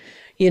 So,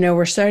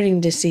 we're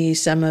starting to see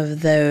some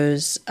of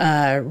those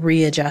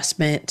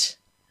readjustment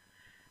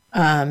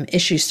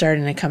issues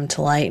starting to come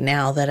to light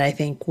now, that I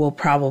think will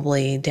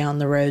probably down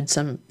the road,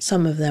 some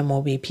of them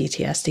will be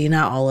PTSD,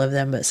 not all of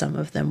them, but some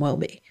of them will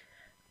be.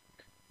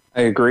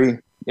 I agree.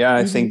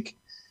 Yeah. Mm-hmm.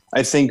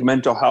 I think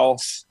mental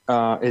health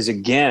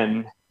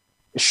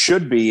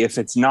should be, if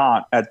it's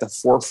not, at the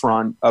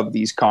forefront of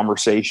these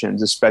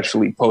conversations,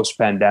 especially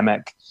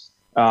post-pandemic.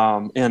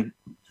 And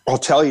I'll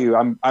tell you,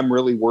 I'm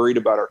really worried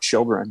about our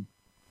children.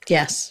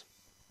 Yes.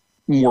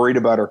 I'm worried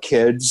about our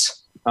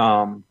kids.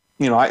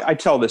 I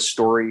tell this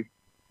story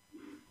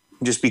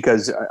just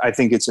because I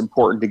think it's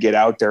important to get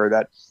out there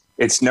that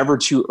it's never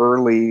too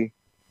early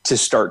to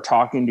start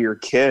talking to your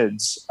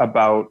kids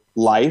about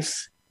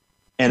life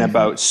and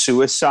about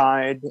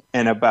suicide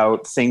and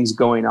about things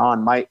going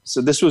on.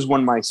 So this was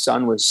when my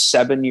son was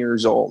 7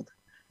 years old.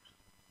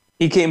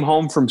 He came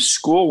home from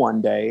school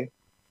one day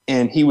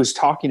and he was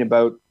talking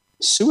about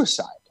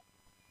suicide.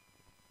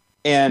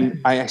 And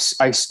I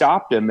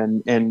stopped him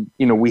and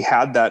we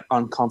had that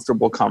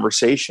uncomfortable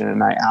conversation,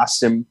 and I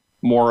asked him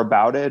more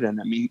about it. And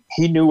I mean,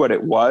 he knew what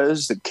it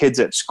was. The kids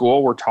at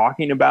school were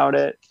talking about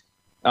it.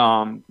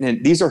 And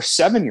these are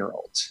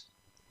 7-year-olds.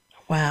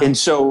 Wow. And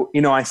so,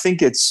 I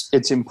think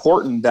it's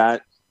important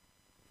that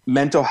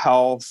mental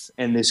health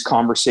and this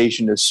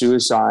conversation of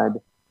suicide,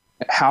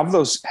 have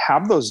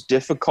those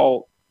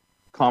difficult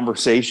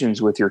conversations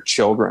with your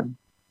children.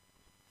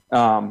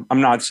 I'm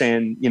not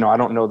saying, I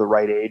don't know the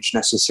right age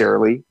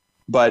necessarily,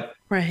 but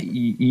right.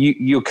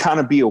 You kind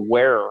of be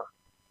aware,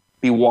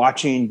 be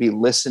watching, be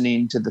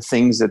listening to the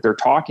things that they're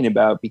talking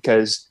about,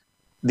 because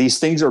these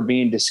things are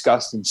being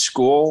discussed in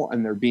school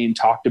and they're being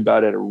talked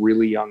about at a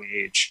really young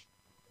age.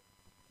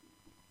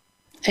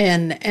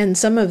 And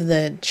some of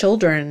the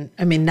children,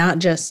 I mean, not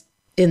just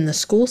in the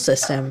school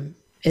system,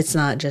 it's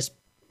not just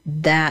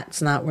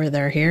that's not where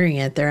they're hearing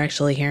it. They're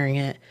actually hearing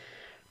it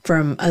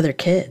from other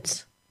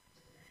kids.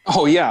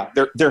 Oh yeah.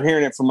 They're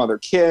hearing it from other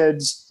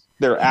kids.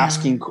 They're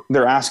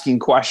asking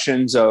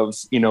questions of,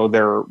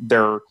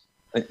 their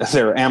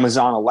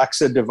Amazon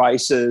Alexa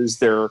devices.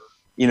 They're,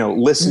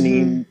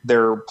 listening,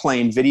 they're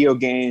playing video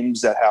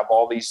games that have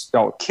all these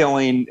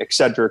killing, et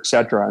cetera, et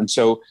cetera. And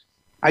so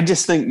I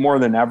just think more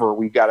than ever,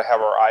 we've got to have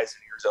our eyes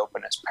and ears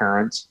open as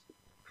parents.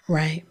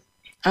 Right.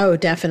 Oh,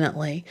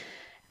 definitely.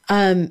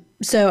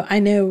 So I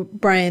know,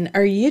 Brian,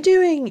 are you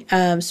doing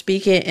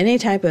any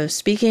type of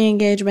speaking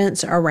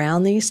engagements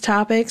around these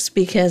topics?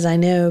 Because I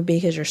know,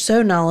 because you're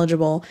so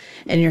knowledgeable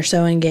and you're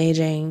so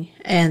engaging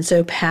and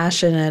so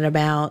passionate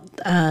about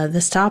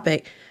this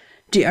topic,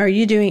 are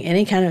you doing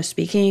any kind of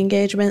speaking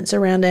engagements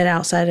around it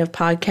outside of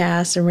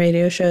podcasts and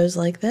radio shows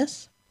like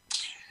this?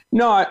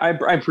 No, I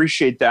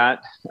appreciate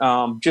that.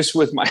 Just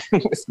with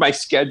my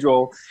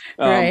schedule,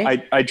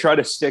 right. I try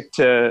to stick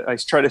to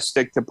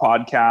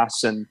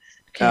podcasts and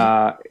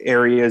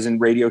areas and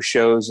radio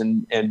shows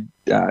and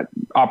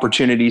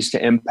opportunities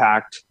to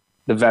impact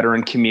the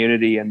veteran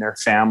community and their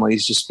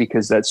families, just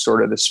because that's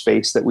sort of the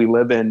space that we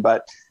live in.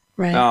 But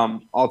right.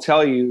 I'll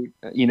tell you,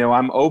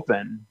 I'm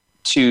open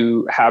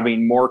to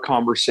having more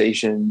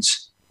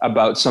conversations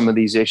about some of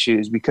these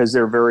issues because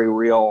they're very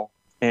real,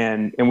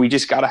 and we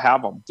just got to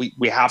have them.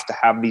 We have to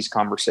have these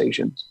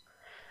conversations.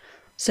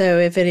 So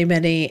if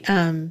anybody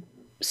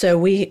So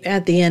we,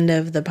 at the end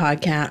of the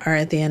podcast or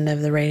at the end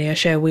of the radio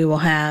show, we will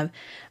have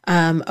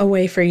a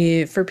way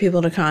for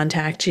people to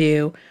contact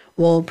you.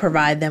 We'll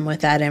provide them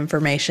with that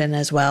information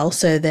as well.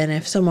 So then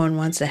if someone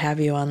wants to have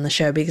you on the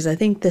show, because I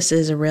think this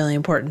is a really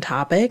important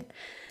topic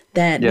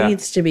that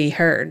needs to be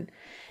heard.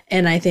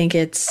 And I think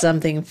it's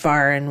something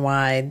far and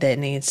wide that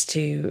needs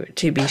to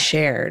be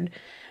shared.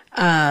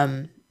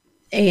 And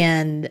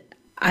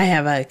I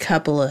have a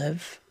couple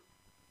of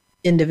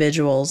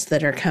individuals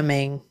that are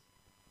coming.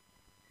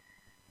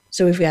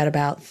 So we've got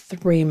about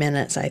 3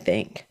 minutes, I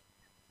think.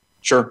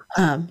 Sure.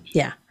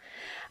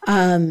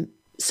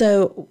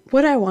 So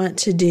what I want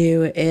to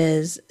do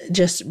is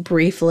just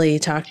briefly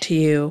talk to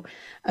you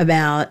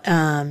about,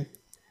 how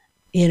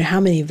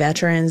many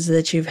veterans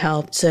that you've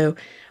helped. So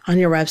on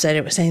your website,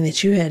 it was saying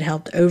that you had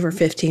helped over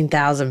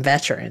 15,000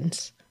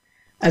 veterans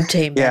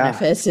obtain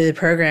benefits through the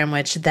program,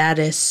 which that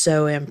is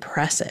so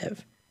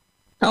impressive.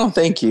 Oh,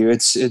 thank you.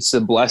 It's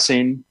a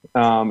blessing.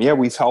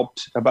 We've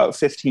helped about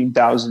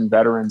 15,000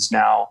 veterans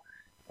now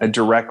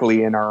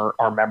directly in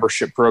our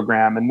membership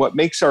program. And what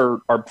makes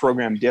our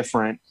program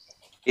different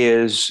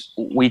is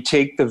we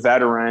take the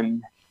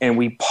veteran and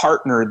we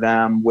partner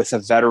them with a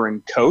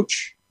veteran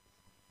coach.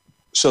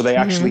 So they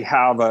actually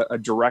have a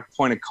direct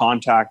point of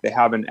contact. They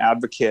have an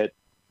advocate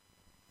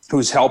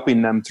who's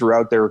helping them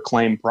throughout their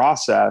claim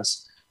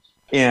process.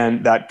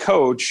 And that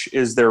coach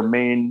is their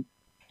main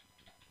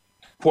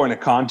point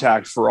of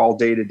contact for all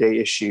day-to-day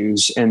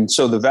issues. And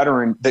so the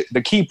veteran,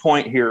 the key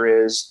point here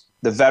is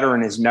the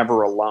veteran is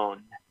never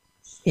alone.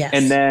 Yes.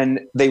 And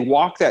then they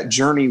walk that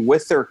journey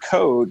with their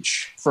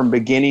coach from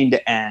beginning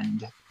to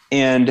end.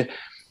 And,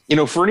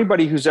 for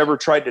anybody who's ever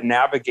tried to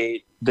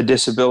navigate the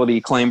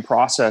disability claim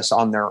process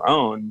on their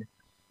own,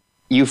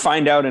 you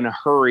find out in a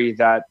hurry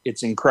that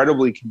it's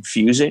incredibly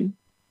confusing.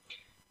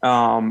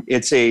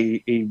 It's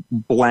a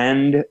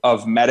blend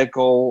of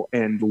medical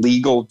and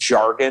legal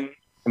jargon.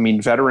 I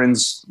mean,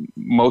 veterans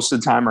most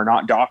of the time are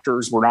not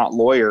doctors, we're not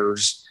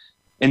lawyers.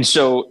 And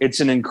so it's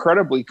an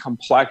incredibly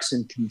complex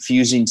and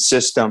confusing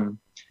system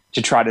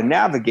to try to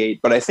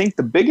navigate. But I think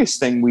the biggest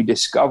thing we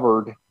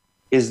discovered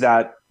is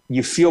that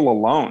you feel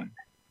alone.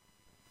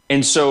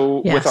 And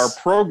so with our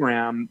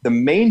program, the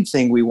main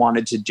thing we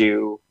wanted to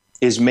do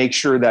is make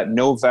sure that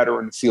no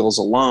veteran feels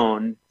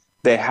alone.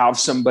 They have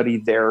somebody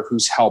there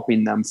who's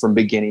helping them from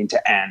beginning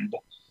to end.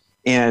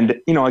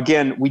 And,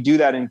 again, we do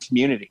that in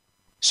community.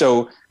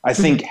 So I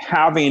think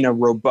having a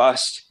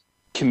robust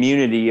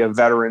community of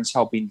veterans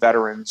helping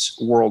veterans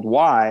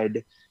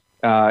worldwide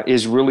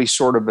is really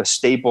sort of a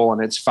staple,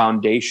 and it's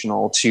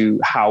foundational to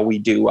how we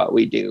do what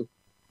we do.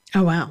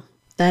 Oh, wow.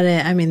 That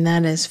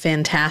is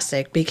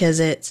fantastic,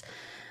 because it's,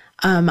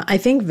 I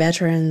think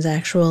veterans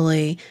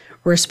actually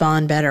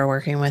respond better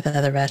working with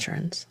other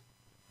veterans.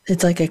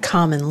 It's like a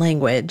common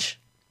language.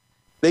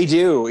 They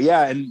do,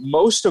 yeah. And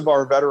most of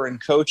our veteran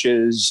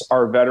coaches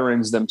are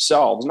veterans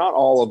themselves. Not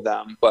all of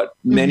them, but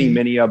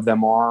many of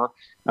them are.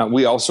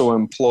 We also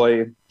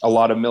employ a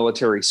lot of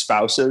military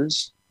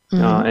spouses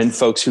and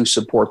folks who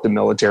support the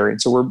military.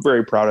 And so we're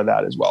very proud of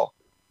that as well.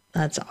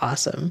 That's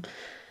awesome.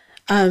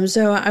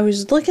 So I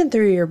was looking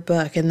through your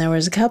book, and there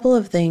was a couple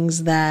of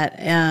things that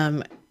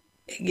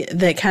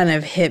that kind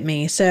of hit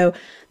me. So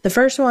the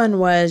first one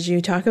was you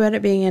talk about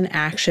it being an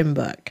action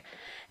book.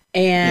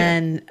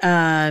 And,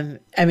 there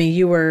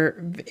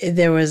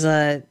was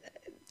a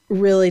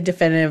really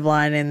definitive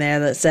line in there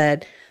that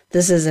said,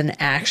 this is an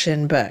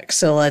action book,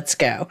 so let's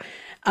go.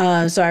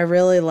 So I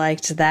really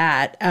liked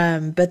that.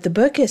 But the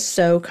book is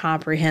so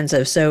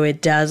comprehensive, so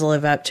it does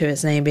live up to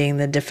its name being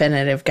the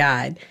definitive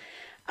guide.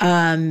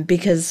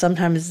 Because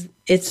sometimes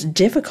it's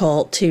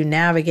difficult to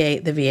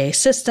navigate the VA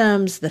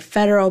systems, the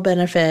federal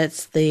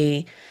benefits,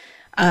 the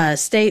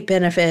state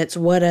benefits,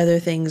 what other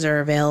things are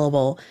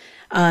available.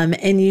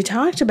 And you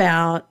talked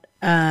about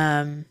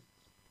coming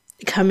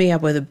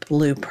up with a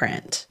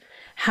blueprint.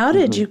 How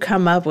did you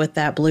come up with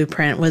that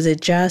blueprint? Was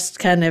it just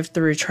kind of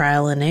through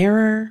trial and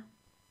error?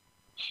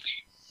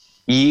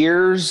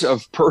 Years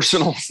of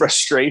personal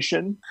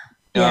frustration,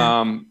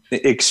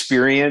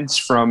 experience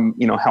from,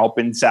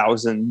 helping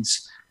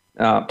thousands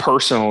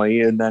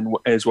personally, and then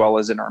as well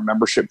as in our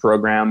membership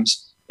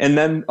programs, and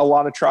then a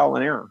lot of trial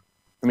and error.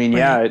 I mean,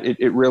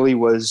 it really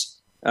was.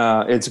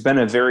 It's been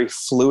a very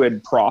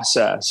fluid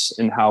process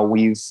in how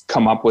we've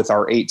come up with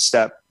our eight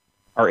step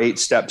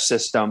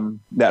system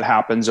that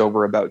happens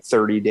over about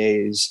 30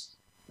 days.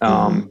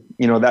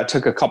 That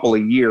took a couple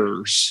of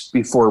years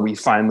before we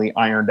finally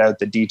ironed out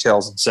the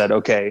details and said,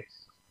 okay,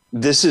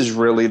 this is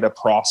really the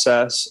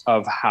process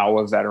of how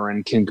a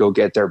veteran can go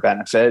get their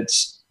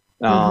benefits.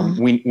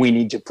 We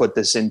need to put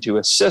this into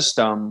a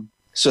system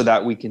so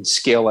that we can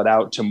scale it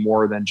out to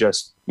more than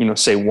just,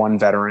 say one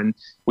veteran.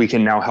 We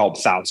can now help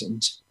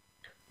thousands.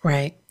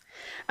 Right.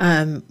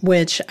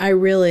 Which I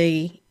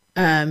really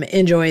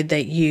enjoyed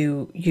that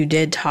you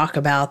did talk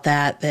about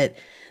that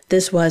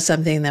this was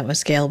something that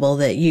was scalable,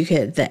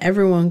 that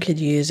everyone could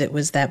use. It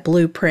was that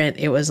blueprint.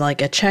 It was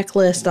like a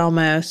checklist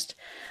almost,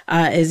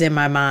 is in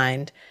my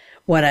mind.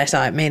 What I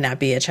saw, it may not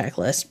be a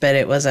checklist, but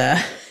it was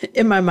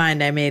in my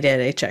mind, I made it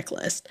a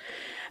checklist.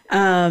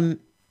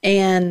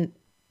 And,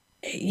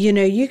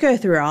 you go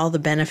through all the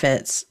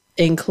benefits,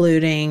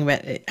 including,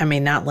 but I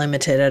mean, not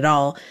limited at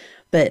all,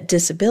 but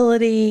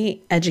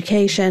disability,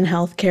 education,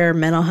 healthcare,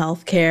 mental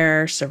health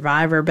care,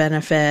 survivor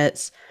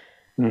benefits,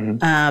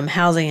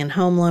 housing and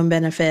home loan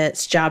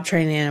benefits, job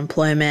training and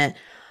employment,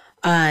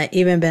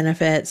 even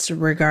benefits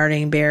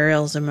regarding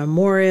burials and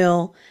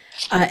memorial.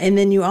 And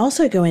then you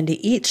also go into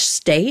each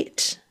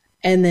state,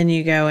 and then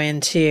you go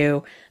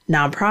into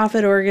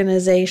nonprofit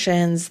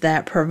organizations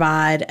that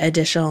provide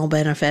additional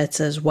benefits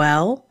as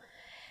well,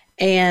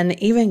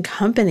 and even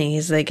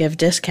companies that give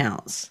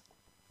discounts,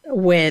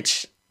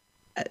 which,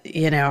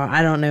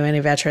 I don't know any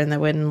veteran that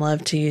wouldn't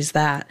love to use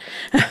that.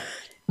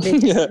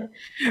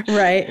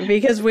 Right?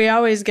 Because we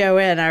always go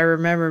in. I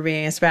remember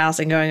being a spouse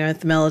and going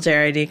with the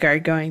military ID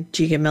card going,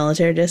 do you get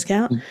military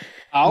discount?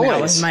 Always.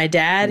 Now with my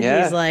dad,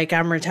 he's like,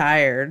 I'm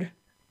retired.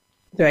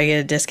 Do I get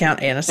a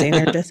discount and a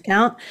senior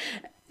discount?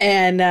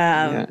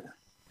 And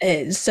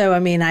so, I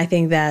mean, I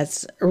think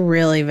that's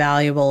really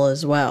valuable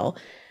as well.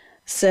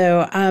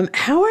 So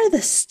how are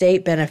the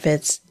state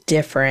benefits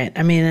different?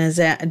 I mean, is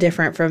that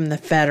different from the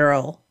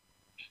federal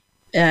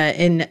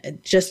in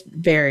just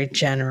very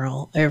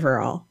general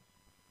overall?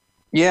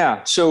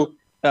 Yeah. So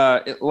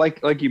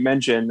like you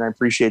mentioned, I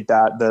appreciate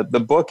that. The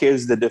book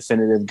is the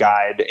definitive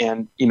guide.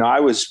 And, I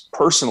was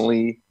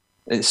personally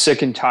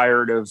sick and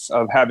tired of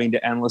having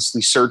to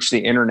endlessly search the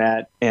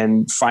internet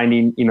and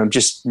finding,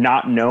 just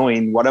not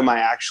knowing what am I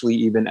actually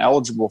even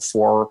eligible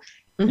for.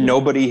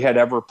 Nobody had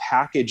ever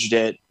packaged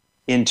it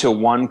into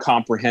one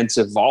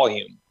comprehensive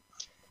volume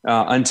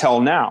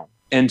until now.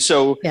 And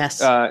so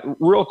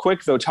real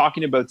quick, though,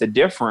 talking about the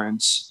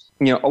difference,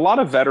 a lot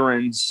of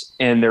veterans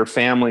and their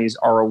families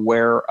are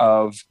aware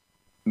of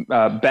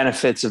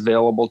benefits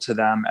available to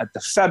them at the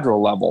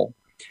federal level.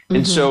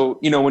 And so,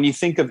 when you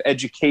think of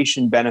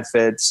education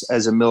benefits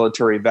as a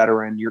military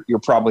veteran, you're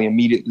probably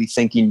immediately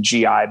thinking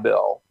GI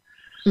Bill.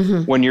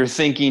 When you're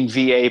thinking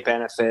VA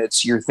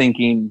benefits, you're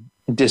thinking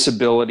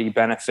disability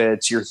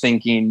benefits, you're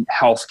thinking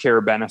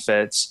healthcare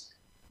benefits.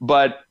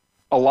 But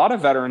a lot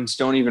of veterans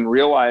don't even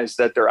realize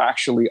that they're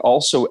actually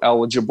also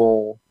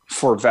eligible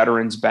for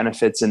veterans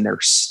benefits in their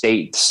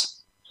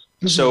states.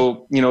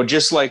 So,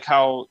 just like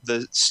how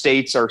the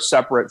states are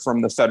separate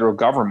from the federal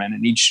government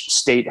and each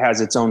state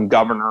has its own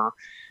governor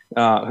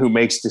who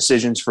makes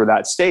decisions for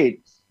that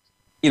state,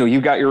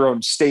 you've got your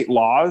own state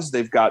laws,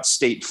 they've got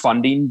state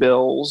funding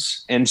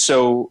bills. And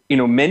so,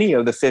 many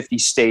of the 50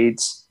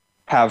 states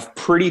have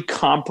pretty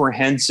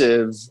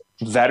comprehensive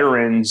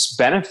veterans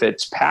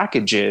benefits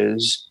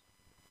packages,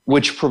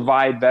 which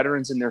provide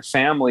veterans and their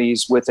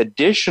families with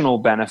additional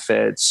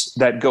benefits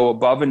that go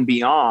above and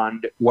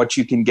beyond what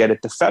you can get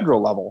at the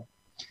federal level.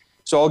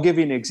 So I'll give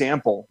you an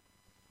example.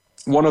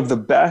 One of the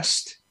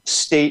best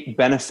state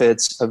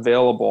benefits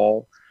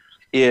available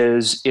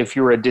is if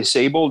you're a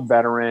disabled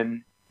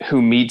veteran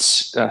who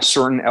meets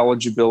certain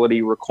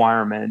eligibility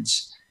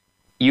requirements,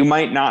 you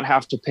might not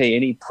have to pay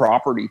any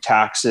property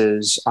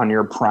taxes on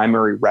your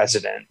primary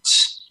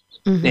residence.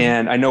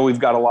 And I know we've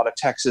got a lot of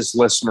Texas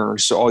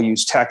listeners, so I'll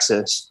use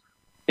Texas.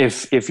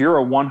 If you're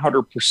a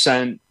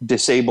 100%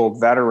 disabled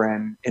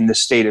veteran in the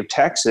state of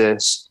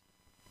Texas,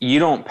 you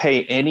don't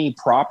pay any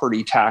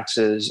property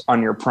taxes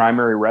on your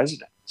primary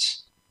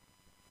residence.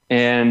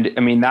 And I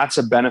mean, that's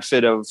a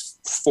benefit of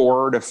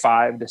 $4,000 to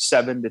 $5,000 to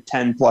 $7,000 to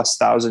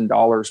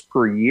 $10,000+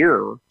 per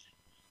year,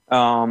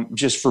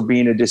 just for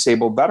being a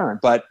disabled veteran.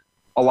 But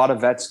a lot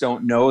of vets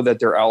don't know that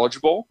they're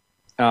eligible.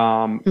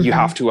 You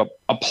have to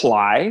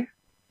apply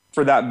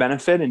for that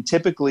benefit. And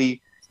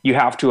typically you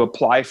have to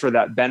apply for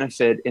that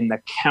benefit in the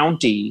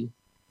county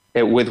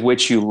with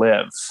which you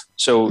live.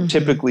 So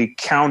typically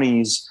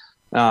counties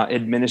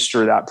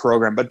administer that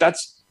program, but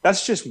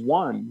that's just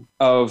one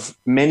of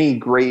many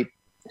great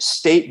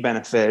state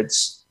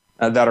benefits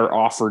that are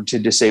offered to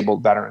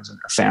disabled veterans and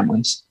their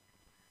families.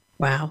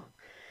 Wow.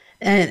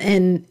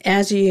 And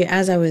as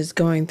I was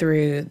going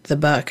through the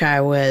book, I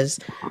was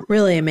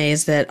really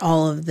amazed at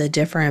all of the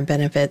different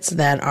benefits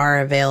that are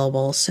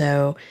available.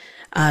 So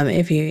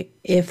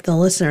if the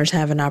listeners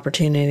have an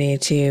opportunity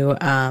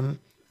to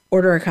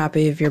order a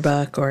copy of your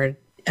book, or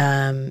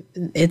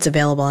it's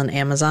available on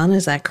Amazon,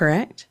 is that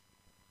correct?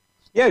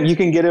 Yeah, you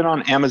can get it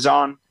on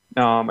Amazon.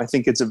 I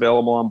think it's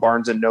available on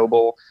Barnes &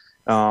 Noble.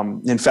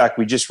 In fact,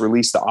 we just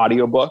released the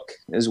audiobook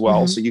as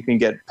well. So you can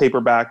get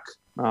paperback,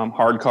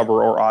 hardcover,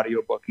 or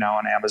audiobook now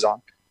on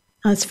Amazon.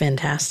 That's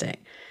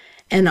fantastic.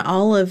 And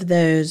all of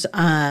those,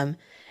 and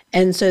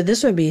so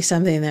this would be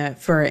something that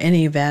for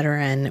any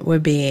veteran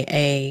would be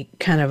a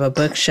kind of a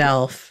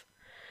bookshelf,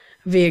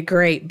 be a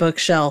great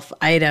bookshelf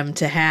item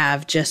to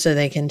have, just so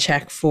they can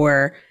check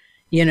for,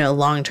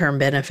 long-term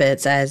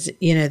benefits as,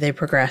 they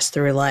progress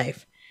through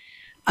life.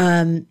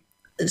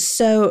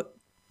 So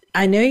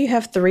I know you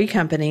have 3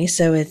 companies,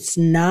 so it's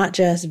not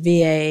just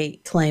VA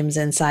Claims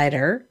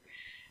Insider.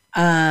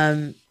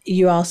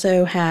 You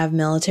also have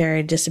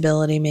Military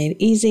Disability Made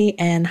Easy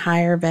and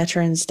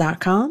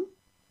HireVeterans.com.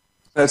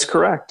 That's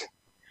correct.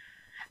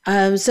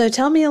 So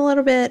tell me a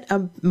little bit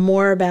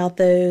more about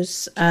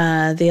those,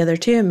 the other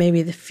two, and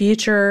maybe the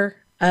future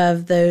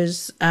of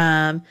those,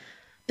 the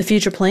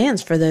future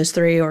plans for those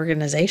three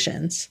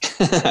organizations.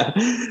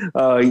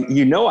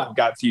 I've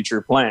got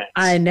future plans.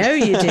 I know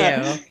you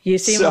do. You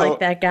seem like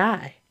that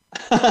guy,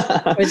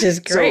 which is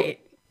great.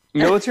 So,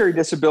 Military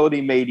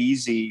Disability Made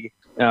Easy.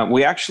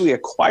 We actually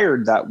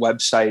acquired that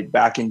website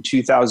back in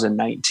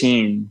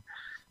 2019.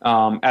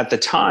 At the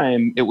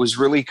time, it was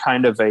really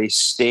kind of a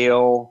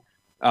stale,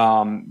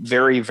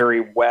 very,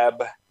 very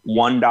web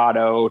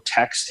 1.0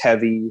 text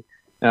heavy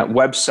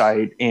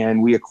website.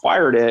 And we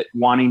acquired it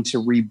wanting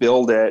to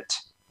rebuild it,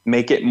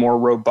 make it more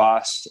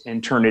robust,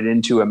 and turn it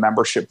into a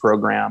membership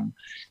program.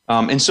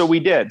 And so we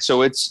did.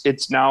 So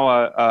it's now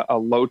a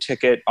low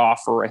ticket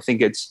offer. I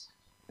think it's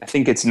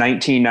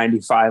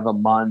 $19.95 a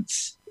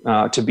month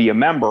to be a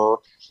member,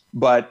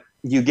 but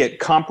you get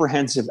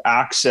comprehensive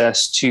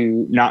access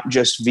to not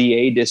just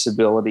VA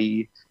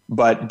disability,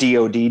 but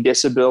DoD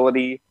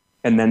disability,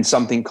 and then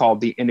something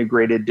called the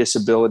Integrated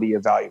Disability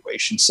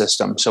Evaluation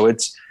System. So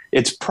it's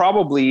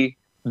probably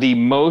the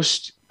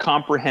most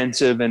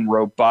comprehensive and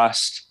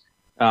robust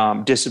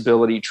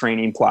disability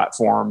training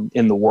platform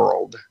in the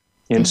world.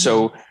 And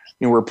so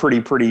we're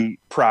pretty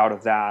proud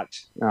of that.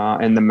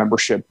 And the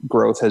membership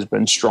growth has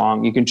been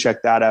strong. You can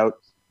check that out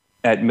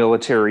at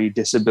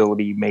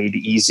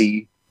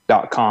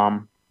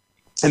militarydisabilitymadeeasy.com.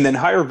 And then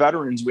Hire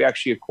Veterans, we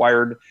actually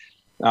acquired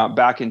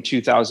back in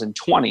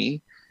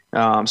 2020.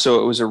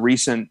 So it was a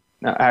recent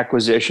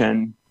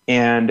acquisition.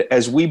 And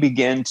as we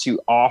begin to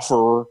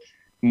offer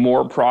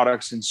more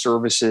products and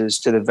services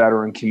to the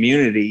veteran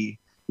community,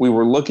 we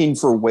were looking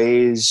for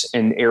ways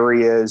and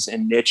areas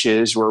and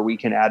niches where we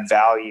can add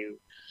value.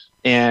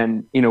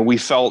 And, we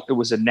felt it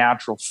was a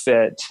natural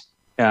fit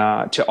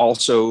to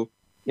also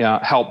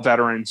help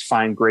veterans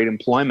find great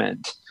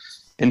employment.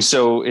 And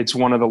so it's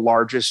one of the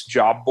largest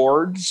job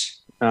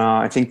boards.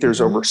 I think there's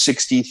over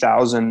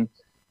 60,000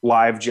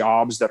 live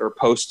jobs that are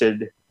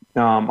posted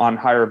on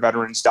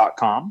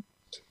hireveterans.com.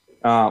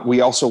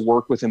 We also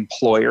work with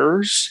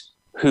employers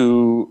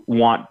who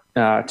want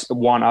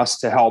us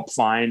to help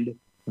find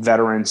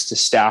veterans to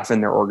staff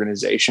in their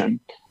organization.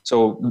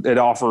 So it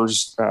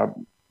offers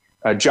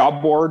a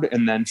job board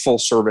and then full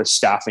service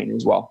staffing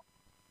as well.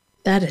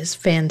 That is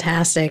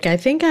fantastic. I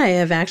think I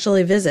have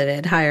actually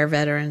visited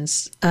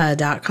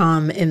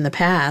hireveterans.com in the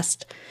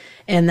past,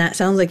 and that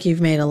sounds like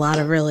you've made a lot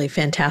of really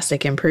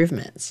fantastic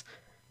improvements.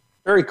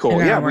 Very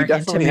cool. Yeah, we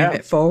definitely to move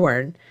it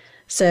forward.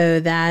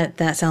 So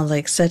that sounds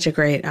like such a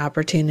great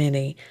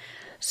opportunity.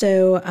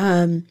 So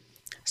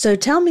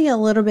tell me a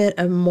little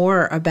bit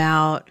more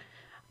about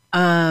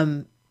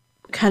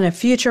kind of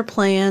future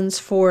plans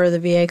for the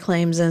VA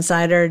Claims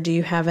Insider. Do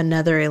you have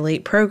another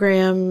elite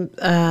program?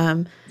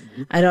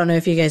 I don't know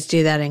if you guys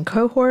do that in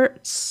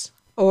cohorts,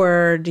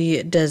 or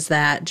is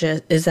that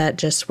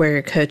just where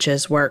your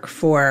coaches work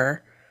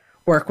with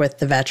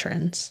the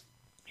veterans?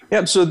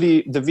 Yeah, so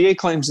the VA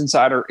Claims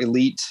Insider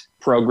Elite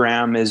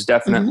program is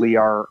definitely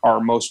our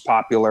most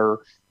popular.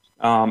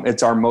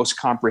 It's our most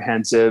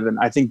comprehensive, and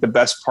I think the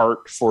best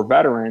part for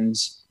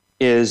veterans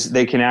is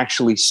they can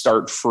actually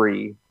start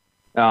free.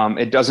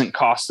 It doesn't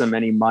cost them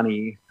any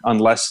money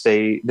unless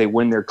they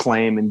win their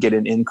claim and get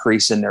an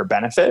increase in their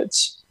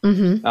benefits.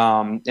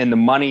 And the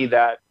money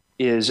that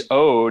is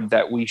owed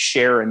that we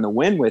share in the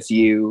win with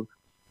you,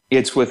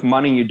 it's with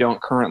money you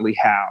don't currently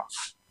have.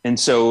 And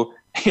so,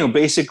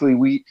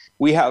 basically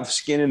we have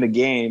skin in the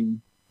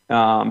game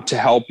to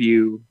help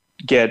you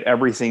get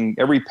everything,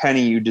 every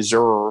penny you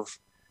deserve,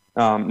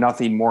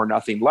 nothing more,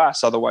 nothing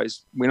less.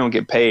 Otherwise, we don't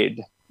get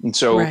paid. And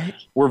so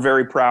we're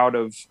very proud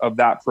of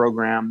that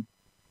program.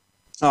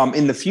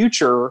 In the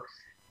future,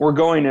 we're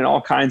going in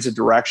all kinds of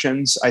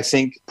directions. I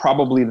think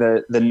probably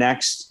the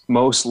next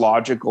most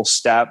logical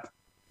step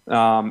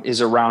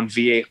is around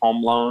VA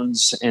home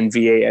loans and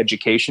VA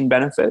education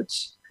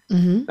benefits.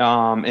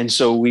 And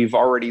so we've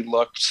already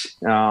looked.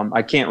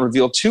 I can't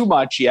reveal too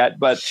much yet,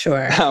 but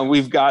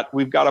we've got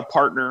a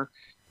partner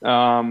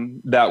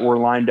that we're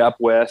lined up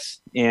with,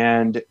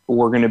 and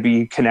we're going to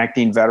be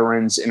connecting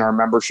veterans in our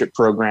membership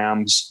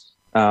programs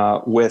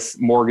with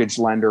mortgage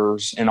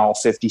lenders in all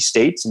 50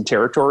 states and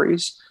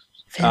territories.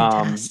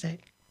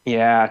 Fantastic.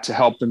 To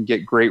help them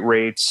get great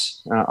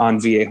rates on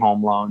VA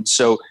home loans.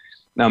 So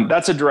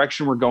that's a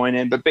direction we're going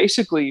in. But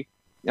basically,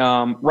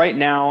 right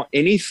now,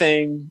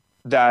 anything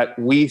that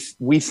we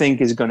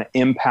think is going to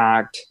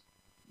impact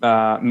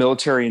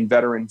military and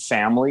veteran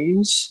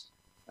families,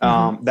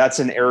 that's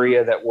an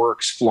area that we're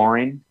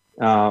exploring.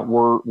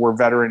 We're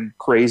veteran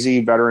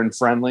crazy, veteran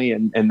friendly,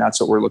 and that's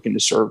what we're looking to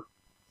serve.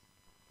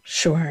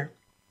 Sure.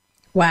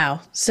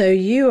 Wow. So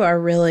you are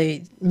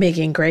really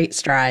making great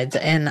strides,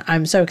 and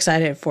I'm so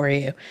excited for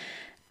you.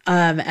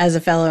 As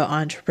a fellow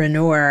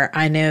entrepreneur,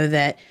 I know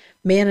that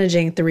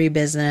managing 3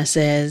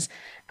 businesses,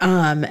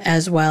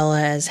 as well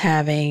as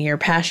having your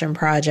passion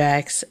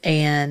projects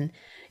and,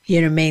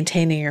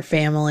 maintaining your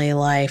family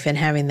life and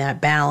having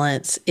that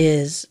balance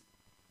is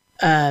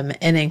an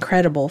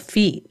incredible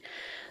feat.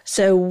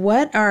 So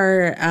what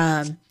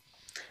are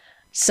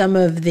some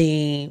of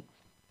the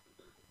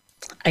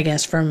I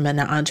guess from an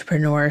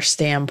entrepreneur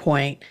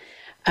standpoint,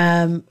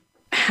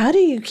 how do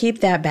you keep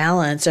that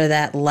balance or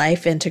that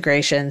life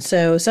integration?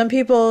 So some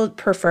people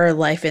prefer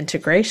life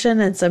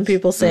integration and some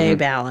people say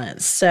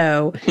balance.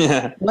 So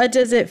what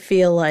does it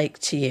feel like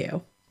to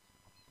you?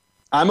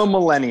 I'm a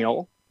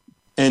millennial.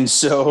 And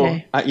so,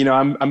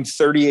 I'm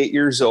 38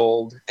 years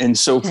old. And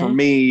so for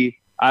me,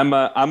 I'm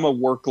a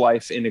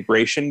work-life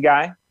integration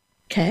guy.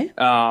 Okay.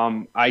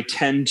 I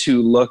tend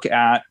to look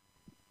at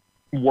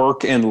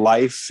work and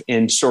life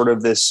in sort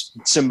of this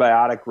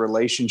symbiotic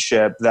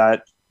relationship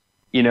that,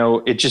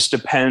 it just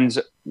depends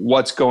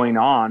what's going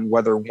on,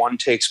 whether one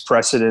takes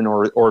precedent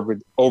or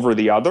over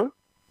the other.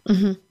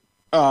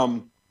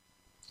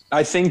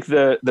 I think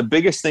the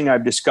biggest thing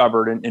I've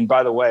discovered, and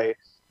by the way,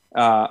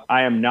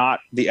 I am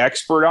not the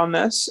expert on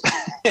this.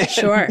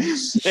 Sure.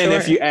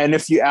 And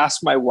if you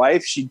ask my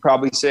wife, she'd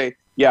probably say,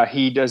 yeah,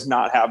 he does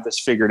not have this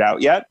figured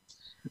out yet.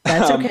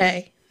 That's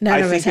okay.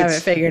 None of us have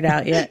it figured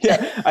out yet.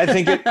 I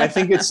think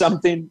it's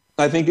something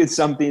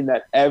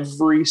that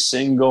every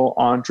single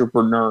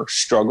entrepreneur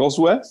struggles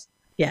with.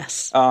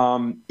 Yes.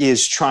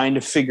 Is trying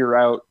to figure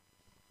out,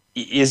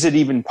 is it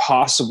even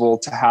possible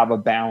to have a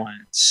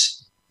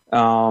balance?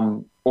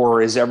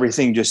 Or is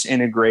everything just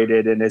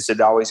integrated, and is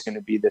it always going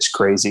to be this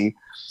crazy?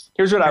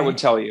 Here's what I would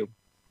tell you.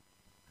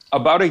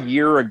 About a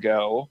year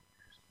ago,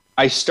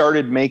 I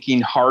started making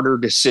harder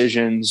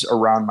decisions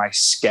around my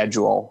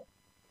schedule.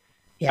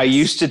 Yes. I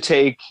used to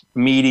take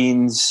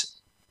meetings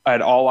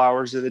at all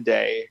hours of the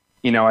day.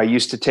 I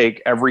used to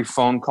take every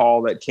phone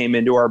call that came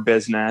into our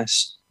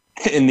business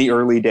in the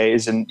early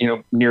days and,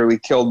 nearly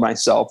killed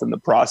myself in the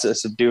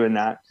process of doing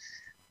that.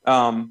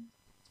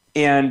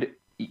 And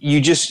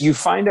you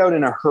find out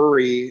in a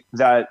hurry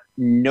that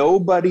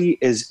nobody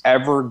is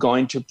ever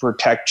going to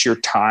protect your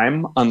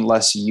time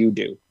unless you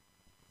do.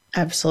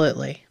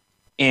 Absolutely.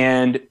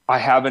 And I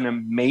have an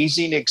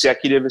amazing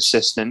executive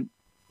assistant,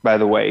 by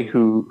the way,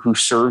 who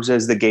serves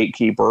as the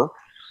gatekeeper.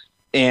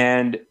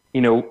 And,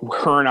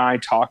 her and I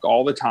talk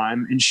all the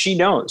time, and she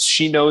knows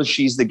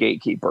she's the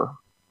gatekeeper.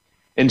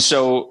 And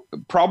so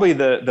probably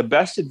the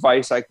best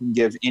advice I can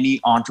give any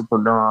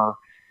entrepreneur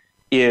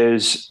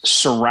is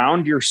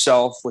surround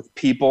yourself with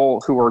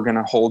people who are going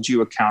to hold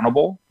you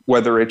accountable,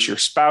 whether it's your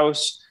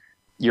spouse,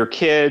 your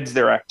kids,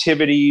 their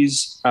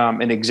activities,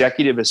 an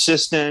executive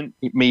assistant.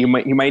 You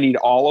might need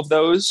all of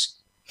those,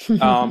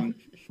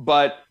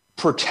 but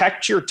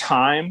protect your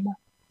time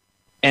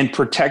and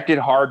protect it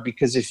hard,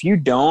 because if you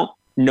don't,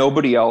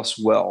 nobody else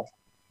will.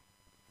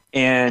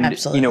 And,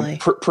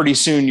 pretty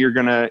soon you're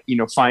going to,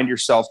 find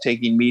yourself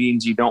taking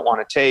meetings you don't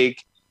want to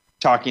take,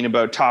 talking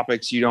about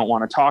topics you don't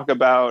want to talk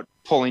about,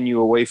 pulling you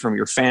away from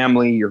your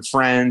family, your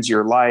friends,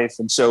 your life.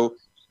 And so,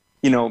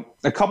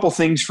 a couple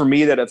things for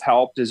me that have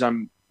helped is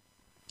I'm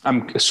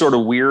sort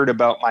of weird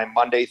about my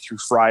Monday through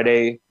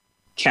Friday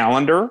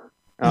calendar.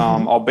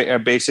 I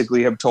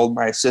basically have told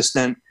my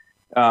assistant,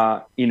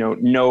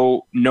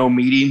 no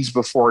meetings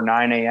before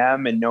 9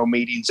 a.m. and no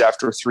meetings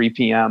after 3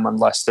 p.m.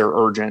 unless they're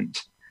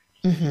urgent.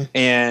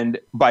 And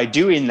by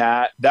doing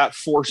that, that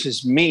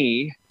forces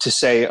me to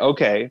say,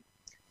 okay,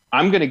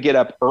 I'm going to get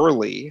up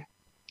early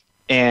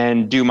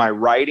and do my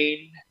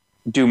writing,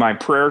 do my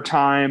prayer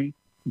time,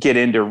 get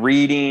into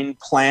reading,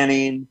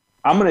 planning.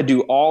 I'm going to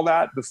do all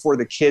that before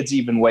the kids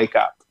even wake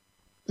up.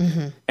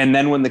 And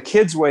then when the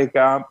kids wake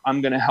up,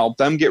 I'm going to help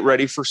them get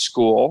ready for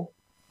school,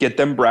 get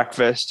them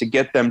breakfast, to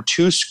get them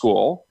to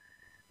school.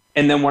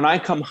 And then when I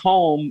come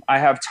home, I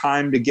have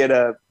time to get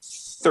a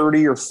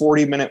 30 or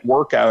 40 minute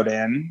workout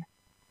in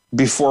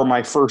before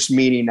my first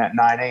meeting at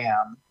 9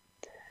 a.m.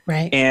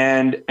 Right.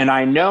 And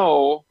I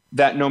know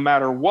that no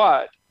matter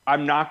what,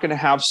 I'm not going to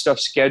have stuff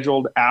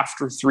scheduled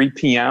after 3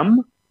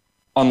 p.m.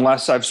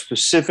 unless I've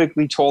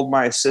specifically told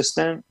my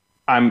assistant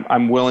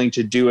I'm willing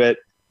to do it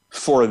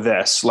for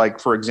this, like,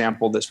 for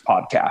example, this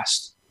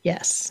podcast.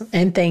 Yes.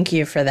 And thank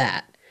you for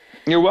that.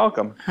 You're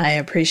welcome. I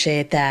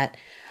appreciate that.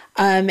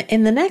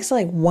 In the next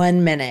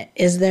 1 minute,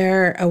 is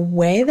there a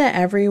way that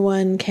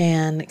everyone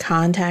can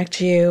contact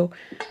you,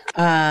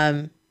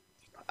 a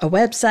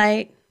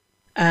website,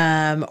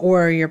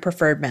 or your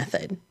preferred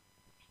method?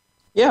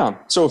 Yeah.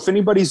 So if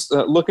anybody's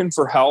looking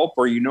for help,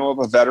 or of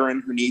a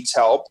veteran who needs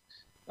help,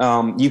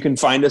 you can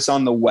find us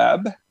on the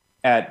web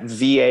at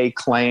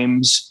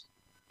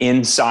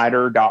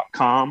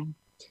vaclaimsinsider.com.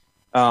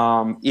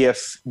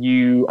 If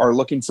you are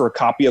looking for a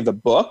copy of the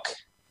book,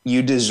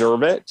 You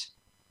Deserve It,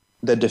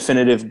 the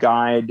definitive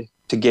guide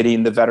to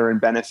getting the veteran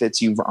benefits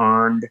you've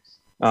earned,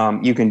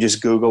 you can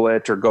just Google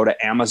it or go to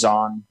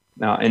Amazon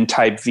and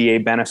type VA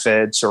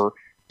benefits or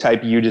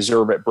type You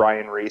Deserve It,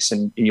 Brian Reese,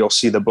 and you'll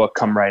see the book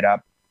come right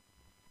up.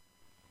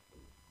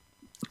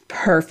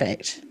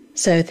 Perfect.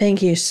 So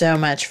thank you so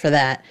much for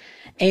that.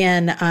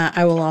 And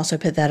I will also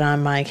put that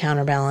on my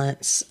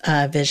Counterbalance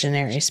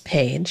Visionaries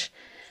page.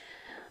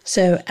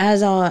 So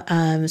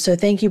so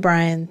thank you,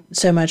 Brian,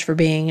 so much for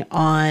being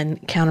on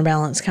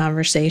Counterbalance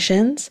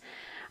Conversations.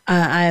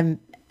 I'm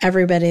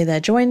everybody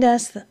that joined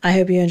us. I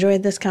hope you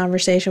enjoyed this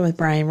conversation with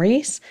Brian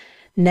Reese.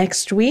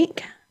 Next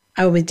week,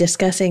 I will be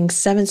discussing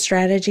 7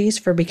 strategies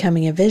for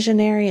becoming a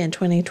visionary in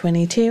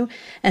 2022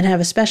 and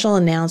have a special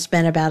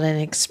announcement about an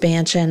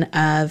expansion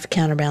of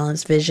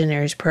Counterbalance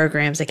Visionaries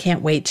programs. I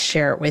can't wait to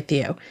share it with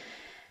you.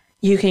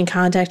 You can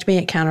contact me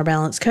at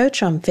Counterbalance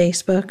Coach on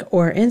Facebook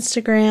or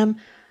Instagram,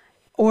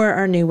 or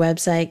our new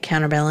website,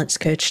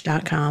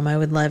 counterbalancecoach.com. I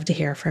would love to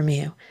hear from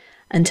you.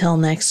 Until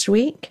next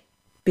week,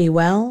 be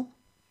well,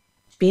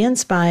 be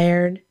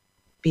inspired,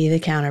 be the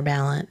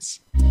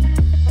counterbalance.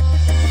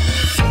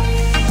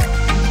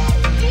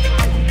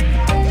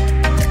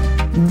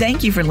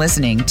 Thank you for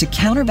listening to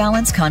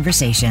Counterbalance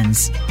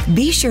Conversations.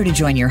 Be sure to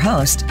join your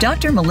host,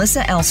 Dr.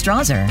 Melissa L.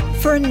 Strasser,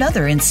 for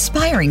another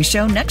inspiring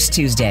show next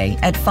Tuesday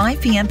at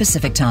 5 p.m.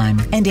 Pacific Time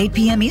and 8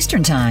 p.m.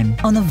 Eastern Time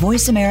on the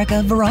Voice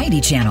America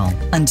Variety Channel.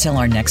 Until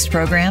our next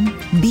program,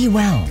 be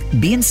well,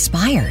 be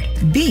inspired,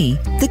 be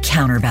the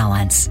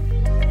counterbalance.